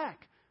behind your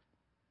back.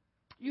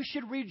 You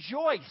should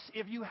rejoice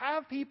if you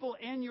have people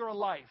in your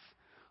life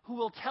who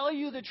will tell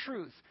you the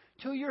truth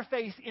to your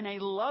face in a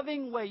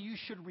loving way. You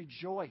should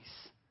rejoice.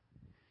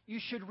 You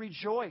should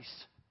rejoice.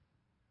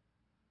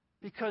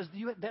 Because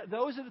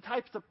those are the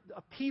types of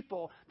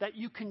people that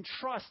you can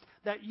trust,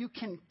 that you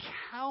can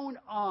count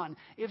on.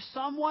 If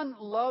someone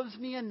loves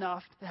me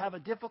enough to have a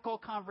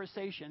difficult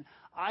conversation,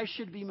 I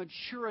should be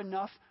mature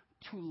enough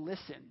to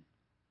listen.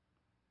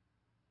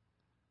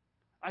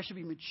 I should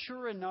be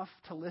mature enough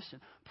to listen.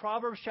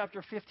 Proverbs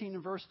chapter 15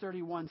 and verse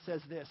 31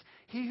 says this: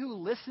 "He who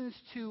listens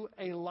to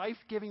a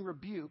life-giving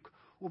rebuke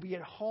will be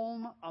at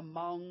home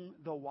among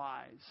the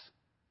wise."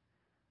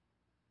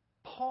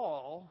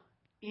 Paul,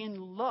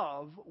 in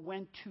love,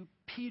 went to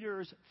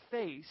Peter's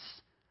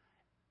face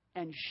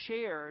and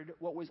shared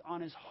what was on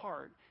his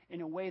heart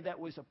in a way that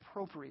was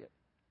appropriate.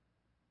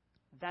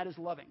 That is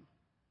loving.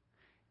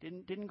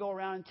 Didn't go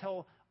around and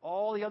tell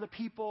all the other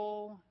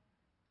people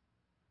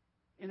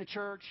in the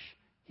church.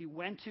 He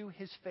went to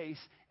his face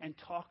and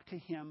talked to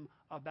him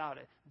about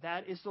it.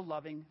 That is the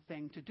loving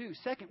thing to do.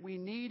 Second, when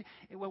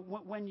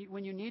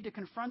you need to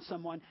confront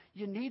someone,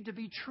 you need to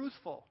be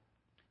truthful.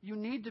 You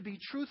need to be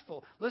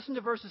truthful. Listen to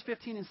verses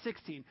 15 and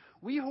 16.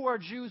 "We who are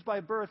Jews by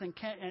birth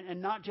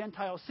and not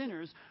Gentile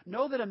sinners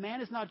know that a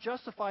man is not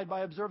justified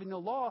by observing the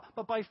law,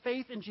 but by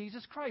faith in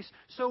Jesus Christ.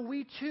 So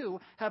we too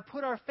have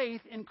put our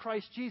faith in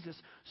Christ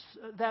Jesus,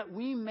 so that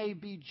we may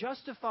be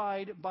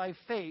justified by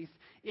faith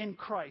in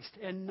Christ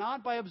and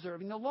not by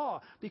observing the law.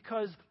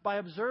 Because by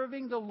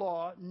observing the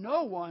law,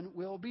 no one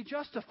will be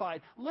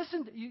justified."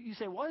 Listen, you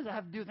say, what does that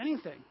have to do with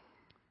anything?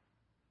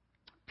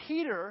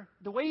 Peter,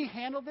 the way he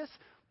handled this,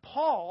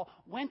 Paul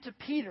went to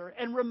Peter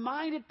and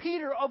reminded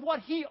Peter of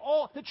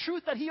the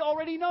truth that he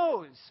already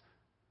knows.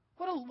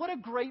 What a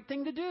great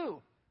thing to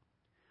do.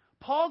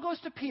 Paul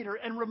goes to Peter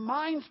and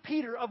reminds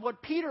Peter of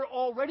what Peter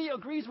already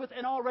agrees with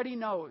and already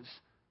knows.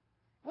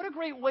 What a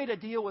great way to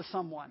deal with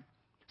someone.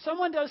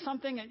 Someone does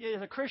something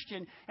as a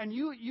Christian, and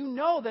you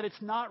know that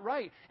it's not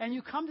right, and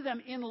you come to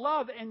them in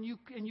love, and you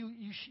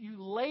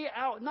lay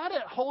out, not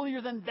a holier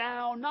than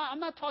thou. I'm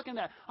not talking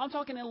that. I'm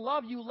talking in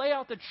love. You lay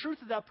out the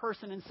truth of that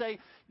person and say,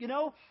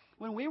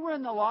 when we were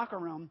in the locker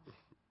room,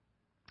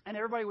 and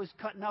everybody was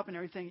cutting up and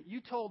everything, you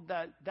told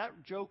that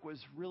joke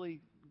was really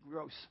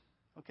gross.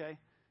 Okay,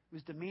 it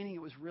was demeaning.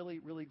 It was really,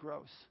 really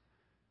gross.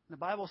 The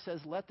Bible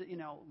says,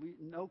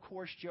 no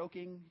coarse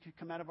joking to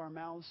come out of our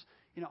mouths,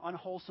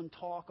 unwholesome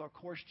talk or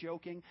coarse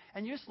joking.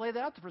 And you just lay that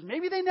out to the person.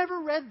 Maybe they never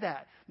read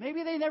that.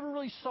 Maybe they never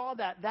really saw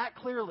that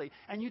clearly.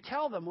 And you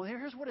tell them, well,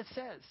 here's what it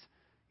says.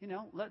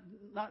 Let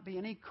not be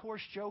any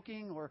coarse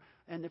joking.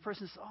 And the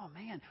person says, oh,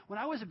 man, when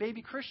I was a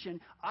baby Christian,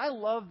 I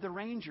loved the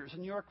Rangers, the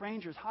New York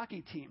Rangers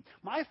hockey team.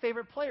 My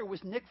favorite player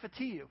was Nick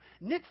Fotiu.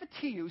 Nick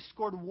Fotiu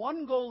scored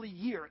 1 goal a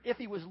year if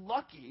he was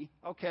lucky,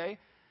 okay?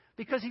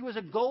 Because he was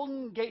a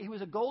Golden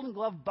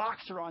Glove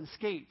boxer on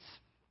skates.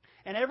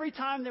 And every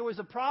time there was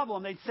a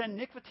problem, they'd send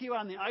Nick Fotiu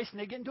on the ice and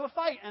they'd get into a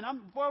fight. And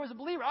before I was a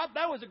believer,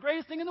 that was the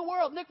greatest thing in the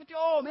world. Nick Fotiu,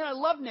 oh man, I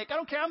love Nick. I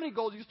don't care how many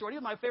goals you scored. He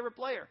was my favorite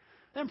player.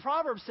 Then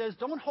Proverbs says,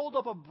 don't hold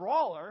up a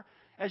brawler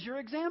as your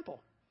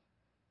example.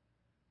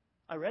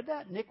 I read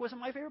that. Nick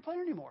wasn't my favorite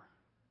player anymore.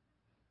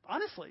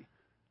 Honestly.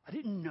 I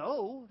didn't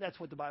know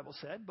that's what the Bible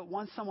said. But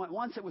once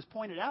it was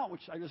pointed out,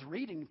 which I was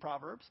reading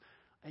Proverbs,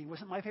 and he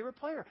wasn't my favorite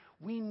player.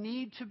 We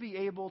need to be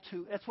able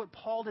to, that's what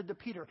Paul did to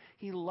Peter.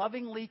 He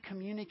lovingly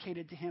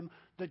communicated to him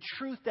the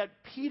truth that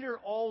Peter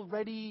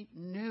already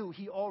knew.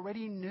 He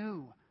already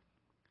knew.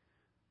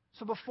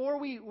 So before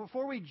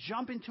we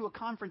jump into a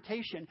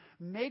confrontation,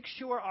 make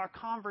sure our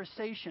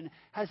conversation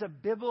has a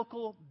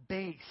biblical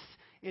base,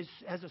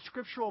 has a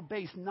scriptural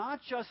base.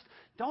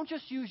 Don't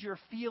just use your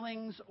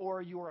feelings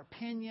or your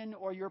opinion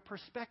or your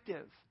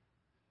perspective.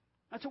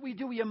 That's what we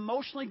do. We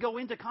emotionally go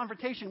into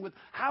confrontation with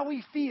how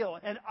we feel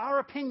and our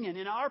opinion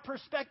and our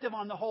perspective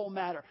on the whole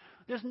matter.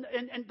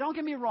 And don't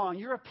get me wrong,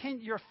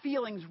 your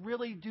feelings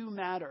really do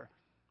matter.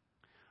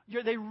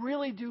 They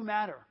really do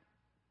matter.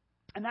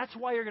 And that's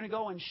why you're going to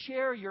go and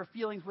share your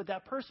feelings with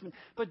that person.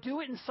 But do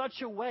it in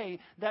such a way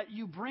that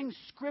you bring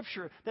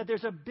Scripture, that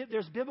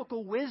there's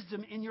biblical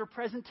wisdom in your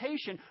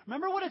presentation.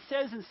 Remember what it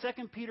says in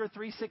 2 Peter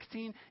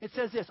 3:16? It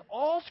says this: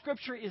 all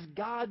Scripture is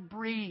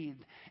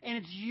God-breathed, and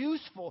it's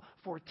useful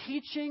for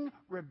teaching,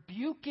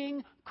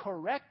 rebuking,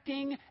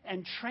 correcting,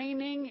 and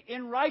training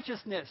in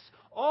righteousness.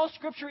 All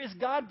Scripture is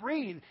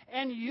God-breathed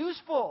and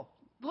useful.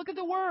 Look at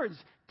the words: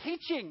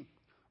 teaching,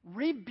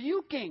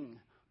 rebuking,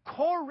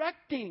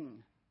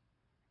 correcting,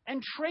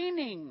 and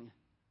training.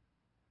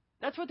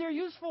 That's what they're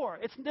used for.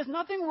 There's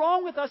nothing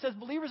wrong with us as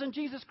believers in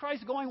Jesus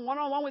Christ going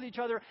one-on-one with each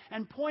other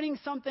and pointing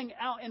something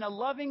out in a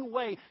loving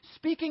way,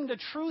 speaking the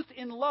truth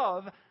in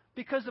love,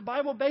 because the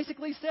Bible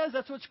basically says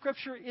that's what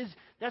Scripture is.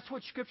 That's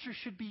what Scripture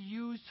should be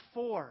used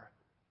for.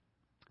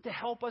 to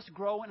help us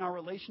grow in our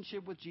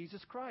relationship with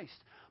Jesus Christ.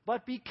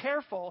 But be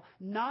careful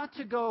not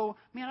to go,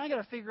 man, I got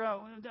to figure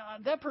out,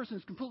 that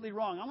person's completely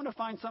wrong. I'm going to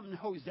find something in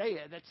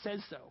Hosea that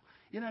says so.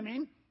 You know what I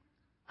mean?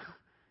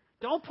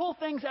 Don't pull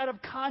things out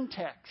of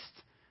context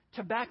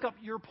to back up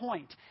your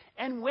point.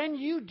 And when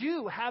you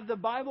do have the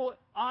Bible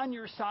on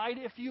your side,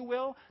 if you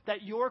will,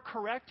 that you're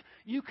correct,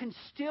 you can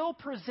still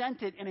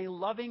present it in a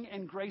loving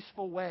and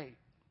graceful way.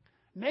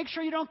 Make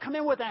sure you don't come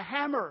in with a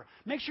hammer.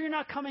 Make sure you're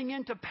not coming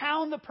in to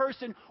pound the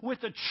person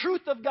with the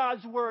truth of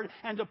God's Word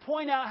and to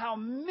point out how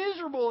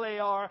miserable they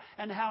are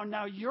and how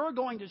now you're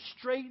going to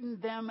straighten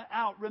them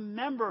out.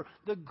 Remember,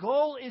 the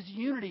goal is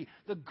unity.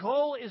 The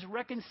goal is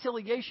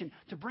reconciliation,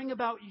 to bring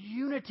about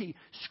unity.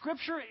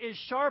 Scripture is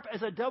sharp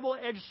as a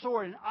double-edged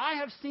sword, and I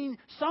have seen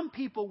some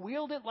people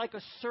wield it like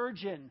a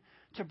surgeon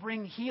to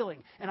bring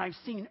healing. And I've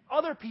seen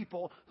other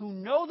people who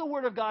know the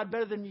Word of God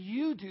better than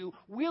you do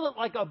wield it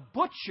like a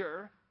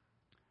butcher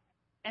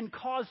and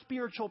cause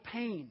spiritual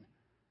pain.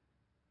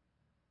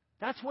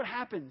 That's what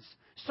happens.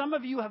 Some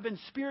of you have been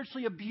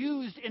spiritually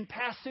abused in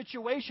past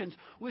situations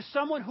with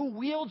someone who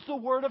wields the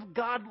Word of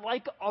God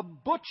like a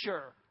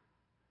butcher.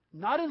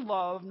 Not in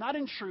love, not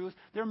in truth.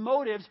 Their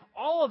motives,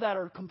 all of that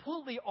are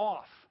completely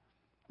off.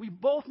 We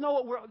both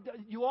know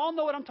you all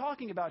know what I'm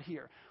talking about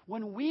here.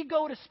 When we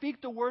go to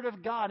speak the Word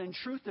of God and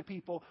truth to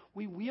people,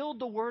 we wield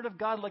the Word of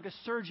God like a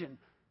surgeon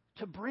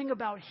to bring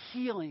about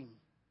healing.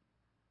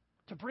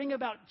 To bring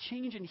about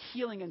change and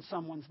healing in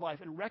someone's life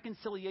and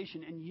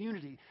reconciliation and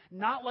unity.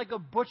 Not like a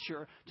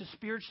butcher to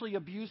spiritually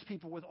abuse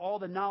people with all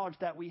the knowledge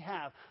that we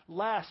have.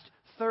 Last,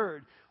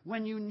 third,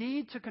 when you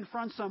need to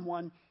confront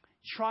someone,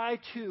 try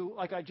to,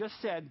 like I just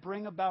said,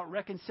 bring about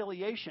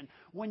reconciliation.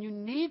 When you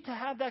need to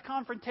have that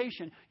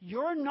confrontation,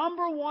 your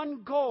number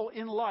one goal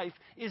in life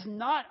is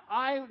not,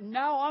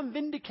 now I'm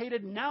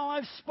vindicated, now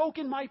I've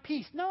spoken my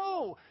piece.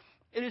 No!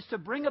 It is to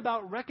bring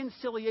about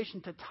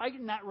reconciliation, to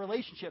tighten that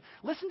relationship.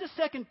 Listen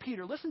to 2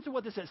 Peter. Listen to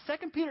what this says.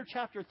 2 Peter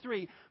chapter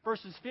 3,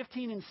 verses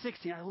 15 and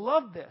 16. I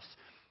love this.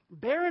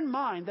 Bear in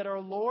mind that our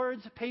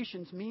Lord's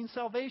patience means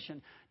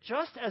salvation,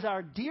 just as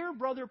our dear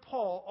brother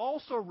Paul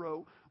also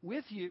wrote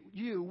with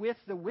you with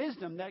the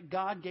wisdom that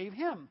God gave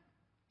him.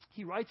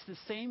 He writes the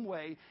same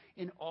way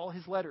in all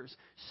his letters,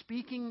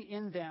 speaking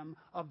in them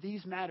of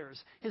these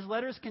matters. His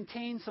letters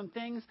contain some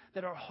things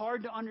that are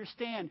hard to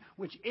understand,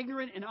 which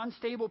ignorant and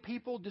unstable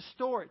people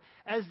distort,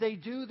 as they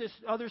do this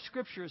other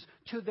scriptures,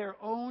 to their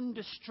own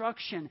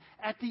destruction.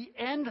 At the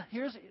end,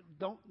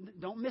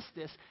 don't miss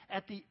this,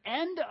 at the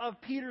end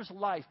of Peter's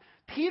life,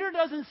 Peter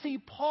doesn't see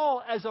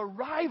Paul as a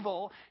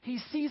rival. He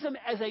sees him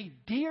as a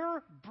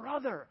dear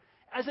brother.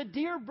 As a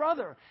dear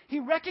brother. He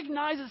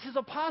recognizes his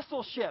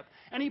apostleship.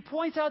 And he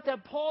points out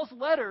that Paul's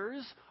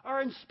letters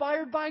are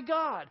inspired by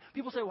God.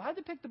 People say, well, how'd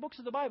they pick the books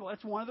of the Bible?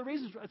 That's one of the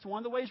reasons. That's one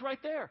of the ways right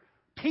there.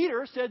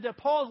 Peter said that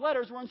Paul's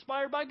letters were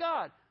inspired by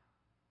God.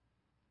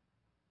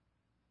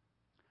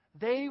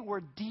 They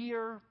were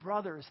dear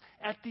brothers.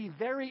 At the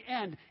very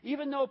end,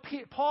 even though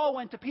Paul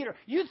went to Peter,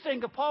 you'd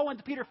think if Paul went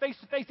to Peter face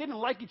to face, they didn't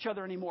like each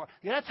other anymore.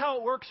 Yeah, that's how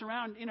it works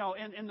around,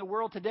 in the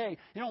world today.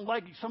 They don't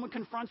like, someone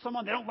confronts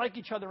someone, they don't like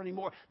each other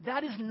anymore.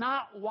 That is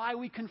not why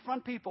we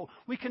confront people.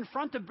 We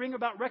confront to bring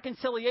about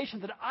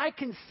reconciliation, that I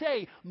can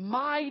say,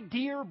 my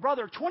dear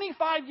brother.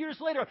 25 years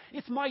later,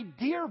 it's my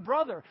dear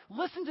brother.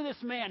 Listen to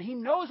this man. He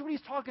knows what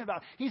he's talking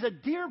about. He's a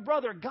dear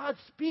brother. God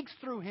speaks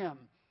through him.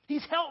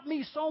 He's helped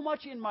me so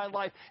much in my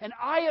life, and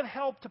I have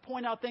helped to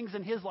point out things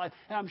in his life,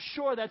 and I'm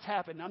sure that's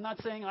happened. I'm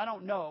not saying I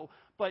don't know,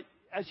 but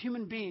as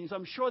human beings,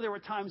 I'm sure there were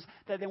times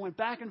that they went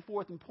back and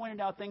forth and pointed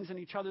out things in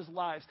each other's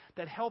lives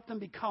that helped them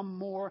become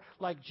more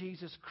like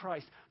Jesus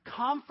Christ.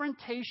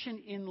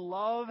 Confrontation in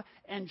love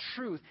and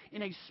truth,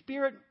 in a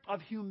spirit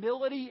of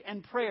humility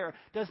and prayer,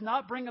 does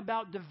not bring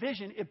about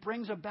division. It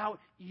brings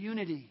about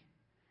unity.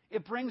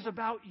 It brings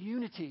about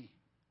unity.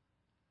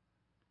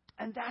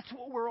 And that's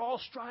what we're all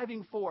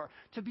striving for,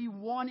 to be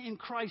one in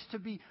Christ,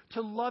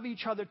 to love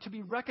each other, to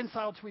be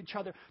reconciled to each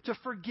other, to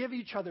forgive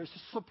each other, to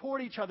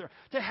support each other,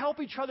 to help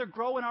each other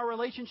grow in our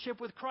relationship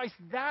with Christ.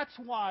 That's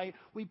why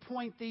we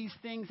point these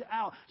things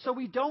out. So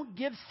we don't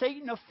give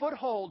Satan a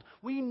foothold.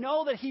 We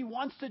know that he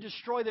wants to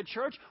destroy the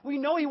church. We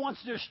know he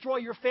wants to destroy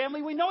your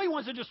family. We know he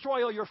wants to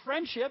destroy all your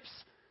friendships.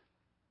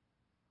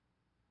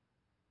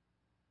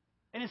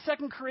 And in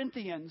 2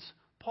 Corinthians,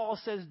 Paul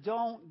says,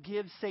 don't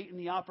give Satan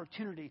the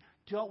opportunity.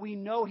 We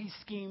know he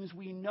schemes.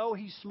 We know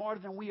he's smarter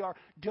than we are.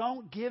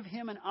 Don't give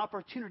him an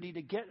opportunity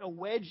to get a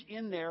wedge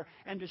in there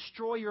and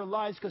destroy your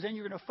lives, because then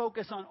you're going to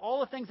focus on all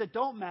the things that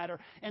don't matter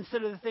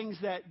instead of the things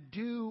that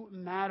do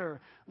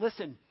matter.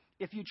 Listen,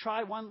 if you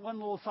try, one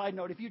little side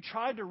note, if you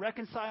tried to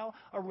reconcile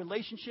a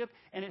relationship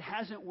and it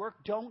hasn't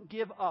worked, don't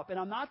give up. And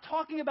I'm not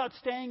talking about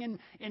staying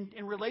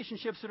in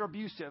relationships that are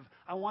abusive.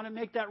 I want to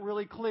make that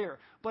really clear.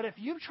 But if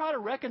you try to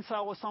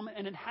reconcile with someone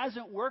and it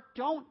hasn't worked,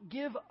 don't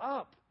give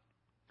up.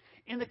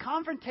 In the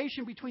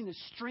confrontation between the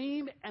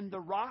stream and the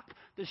rock,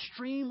 the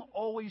stream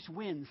always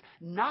wins.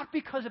 Not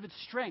because of its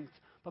strength,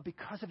 but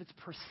because of its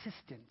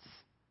persistence.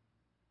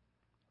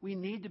 We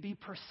need to be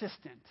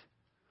persistent.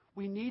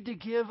 We need to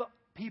give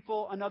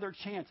people another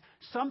chance.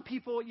 Some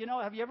people,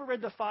 have you ever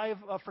read the 5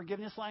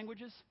 forgiveness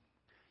languages?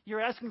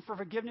 You're asking for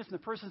forgiveness and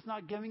the person's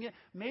not giving it.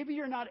 Maybe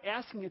you're not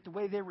asking it the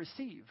way they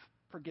receive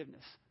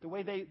forgiveness, the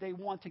way they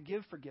want to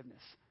give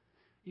forgiveness.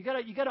 You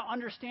gotta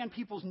understand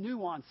people's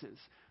nuances.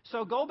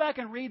 So go back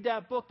and read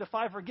that book, The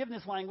 5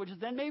 Forgiveness Languages,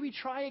 then maybe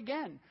try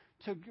again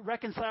to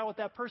reconcile with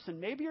that person.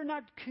 Maybe you're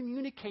not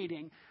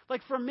communicating.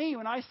 Like for me,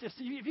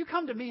 if you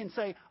come to me and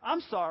say,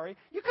 I'm sorry,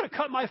 you could have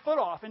cut my foot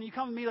off, and you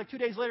come to me like 2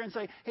 days later and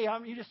say, hey,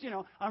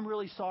 I'm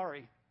really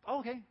sorry.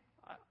 Oh, okay.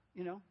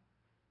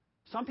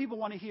 Some people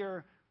want to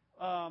hear,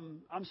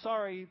 I'm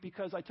sorry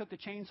because I took the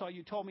chainsaw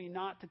you told me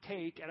not to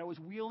take, and I was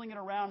wheeling it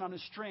around on a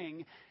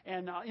string,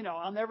 and,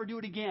 I'll never do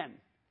it again.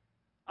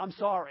 I'm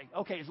sorry.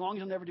 Okay, as long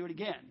as I'll never do it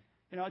again.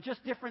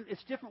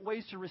 It's different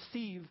ways to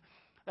receive,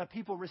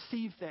 people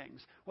receive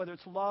things, whether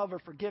it's love or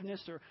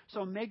forgiveness.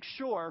 So make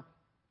sure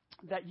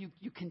that you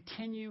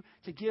continue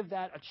to give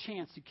that a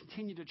chance, to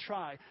continue to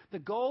try. The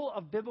goal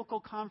of biblical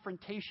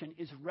confrontation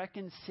is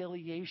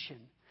reconciliation.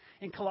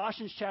 In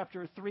Colossians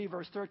chapter 3,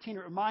 verse 13,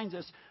 it reminds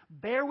us,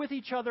 bear with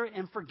each other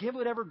and forgive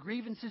whatever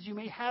grievances you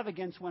may have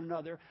against one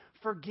another.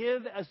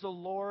 Forgive as the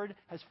Lord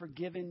has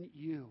forgiven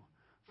you.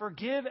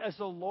 Forgive as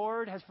the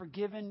Lord has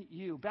forgiven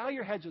you. Bow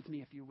your heads with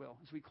me, if you will,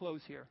 as we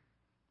close here.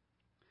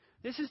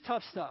 This is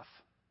tough stuff.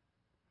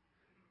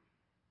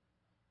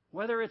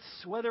 Whether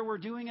we're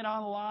doing it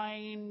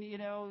online,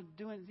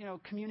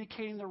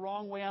 communicating the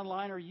wrong way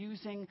online, or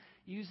using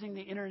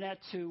the internet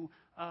to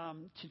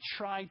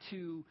try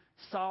to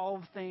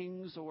solve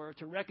things or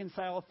to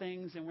reconcile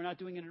things, and we're not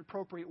doing it in an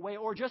appropriate way,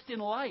 or just in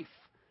life,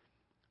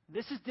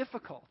 this is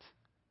difficult.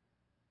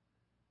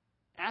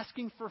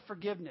 Asking for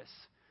forgiveness,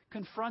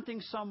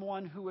 confronting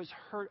someone who has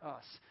hurt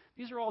us.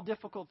 These are all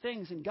difficult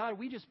things. And God,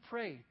 we just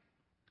pray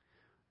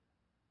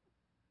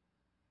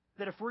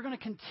that if we're going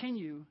to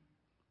continue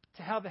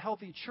to have a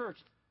healthy church,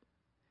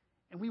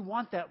 and we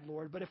want that,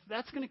 Lord, but if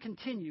that's going to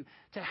continue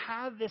to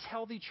have this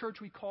healthy church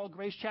we call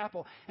Grace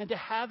Chapel and to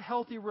have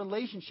healthy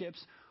relationships,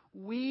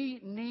 we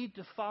need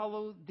to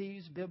follow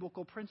these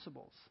biblical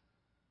principles,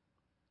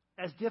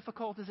 as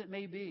difficult as it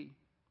may be.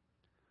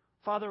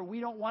 Father, we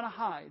don't want to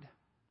hide.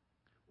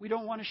 We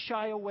don't want to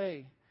shy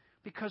away,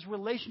 because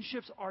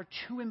relationships are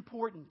too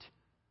important.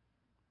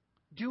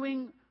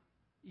 Doing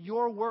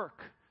your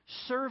work,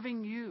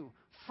 serving you,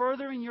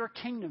 furthering your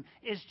kingdom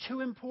is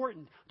too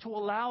important to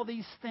allow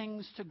these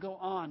things to go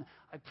on.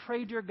 I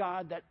pray, dear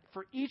God, that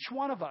for each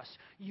one of us,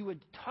 you would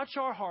touch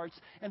our hearts,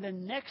 and the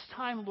next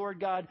time,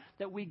 Lord God,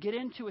 that we get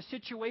into a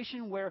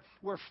situation where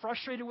we're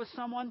frustrated with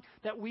someone,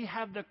 that we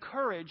have the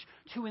courage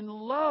to, in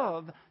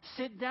love,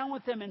 sit down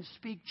with them and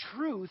speak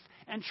truth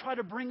and try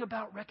to bring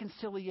about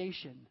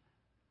reconciliation.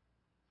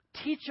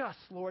 Teach us,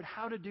 Lord,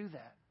 how to do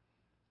that.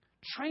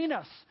 Train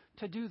us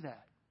to do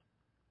that.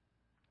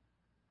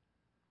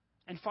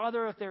 And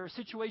Father, if there are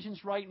situations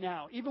right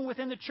now, even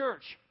within the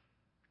church,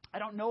 I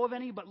don't know of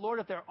any, but Lord,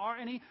 if there are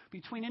any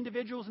between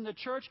individuals in the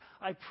church,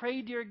 I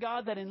pray, dear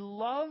God, that in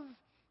love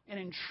and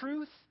in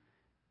truth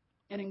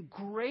and in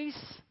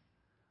grace,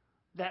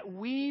 that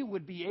we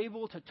would be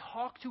able to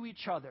talk to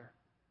each other,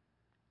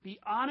 be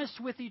honest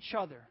with each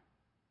other,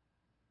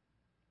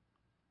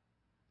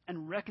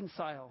 and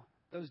reconcile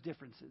those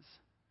differences.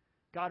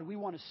 God, we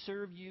want to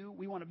serve you.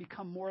 We want to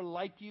become more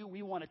like you.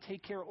 We want to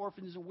take care of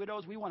orphans and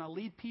widows. We want to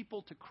lead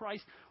people to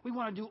Christ. We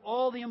want to do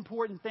all the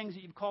important things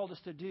that you've called us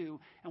to do.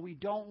 And we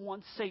don't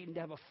want Satan to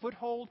have a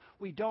foothold.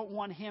 We don't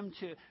want him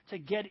to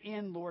get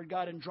in, Lord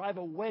God, and drive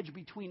a wedge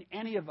between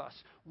any of us.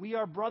 We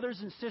are brothers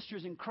and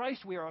sisters in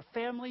Christ. We are a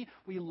family.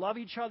 We love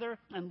each other.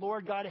 And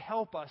Lord God,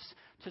 help us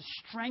to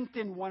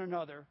strengthen one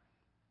another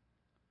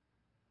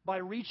by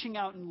reaching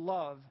out in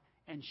love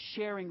and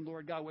sharing,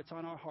 Lord God, what's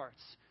on our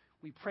hearts.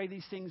 We pray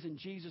these things in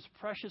Jesus'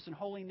 precious and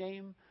holy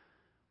name.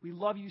 We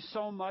love you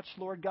so much,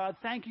 Lord God.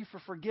 Thank you for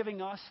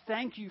forgiving us.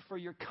 Thank you for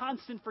your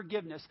constant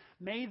forgiveness.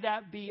 May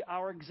that be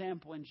our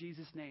example in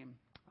Jesus' name.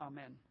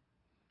 Amen.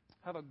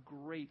 Have a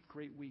great,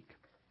 great week.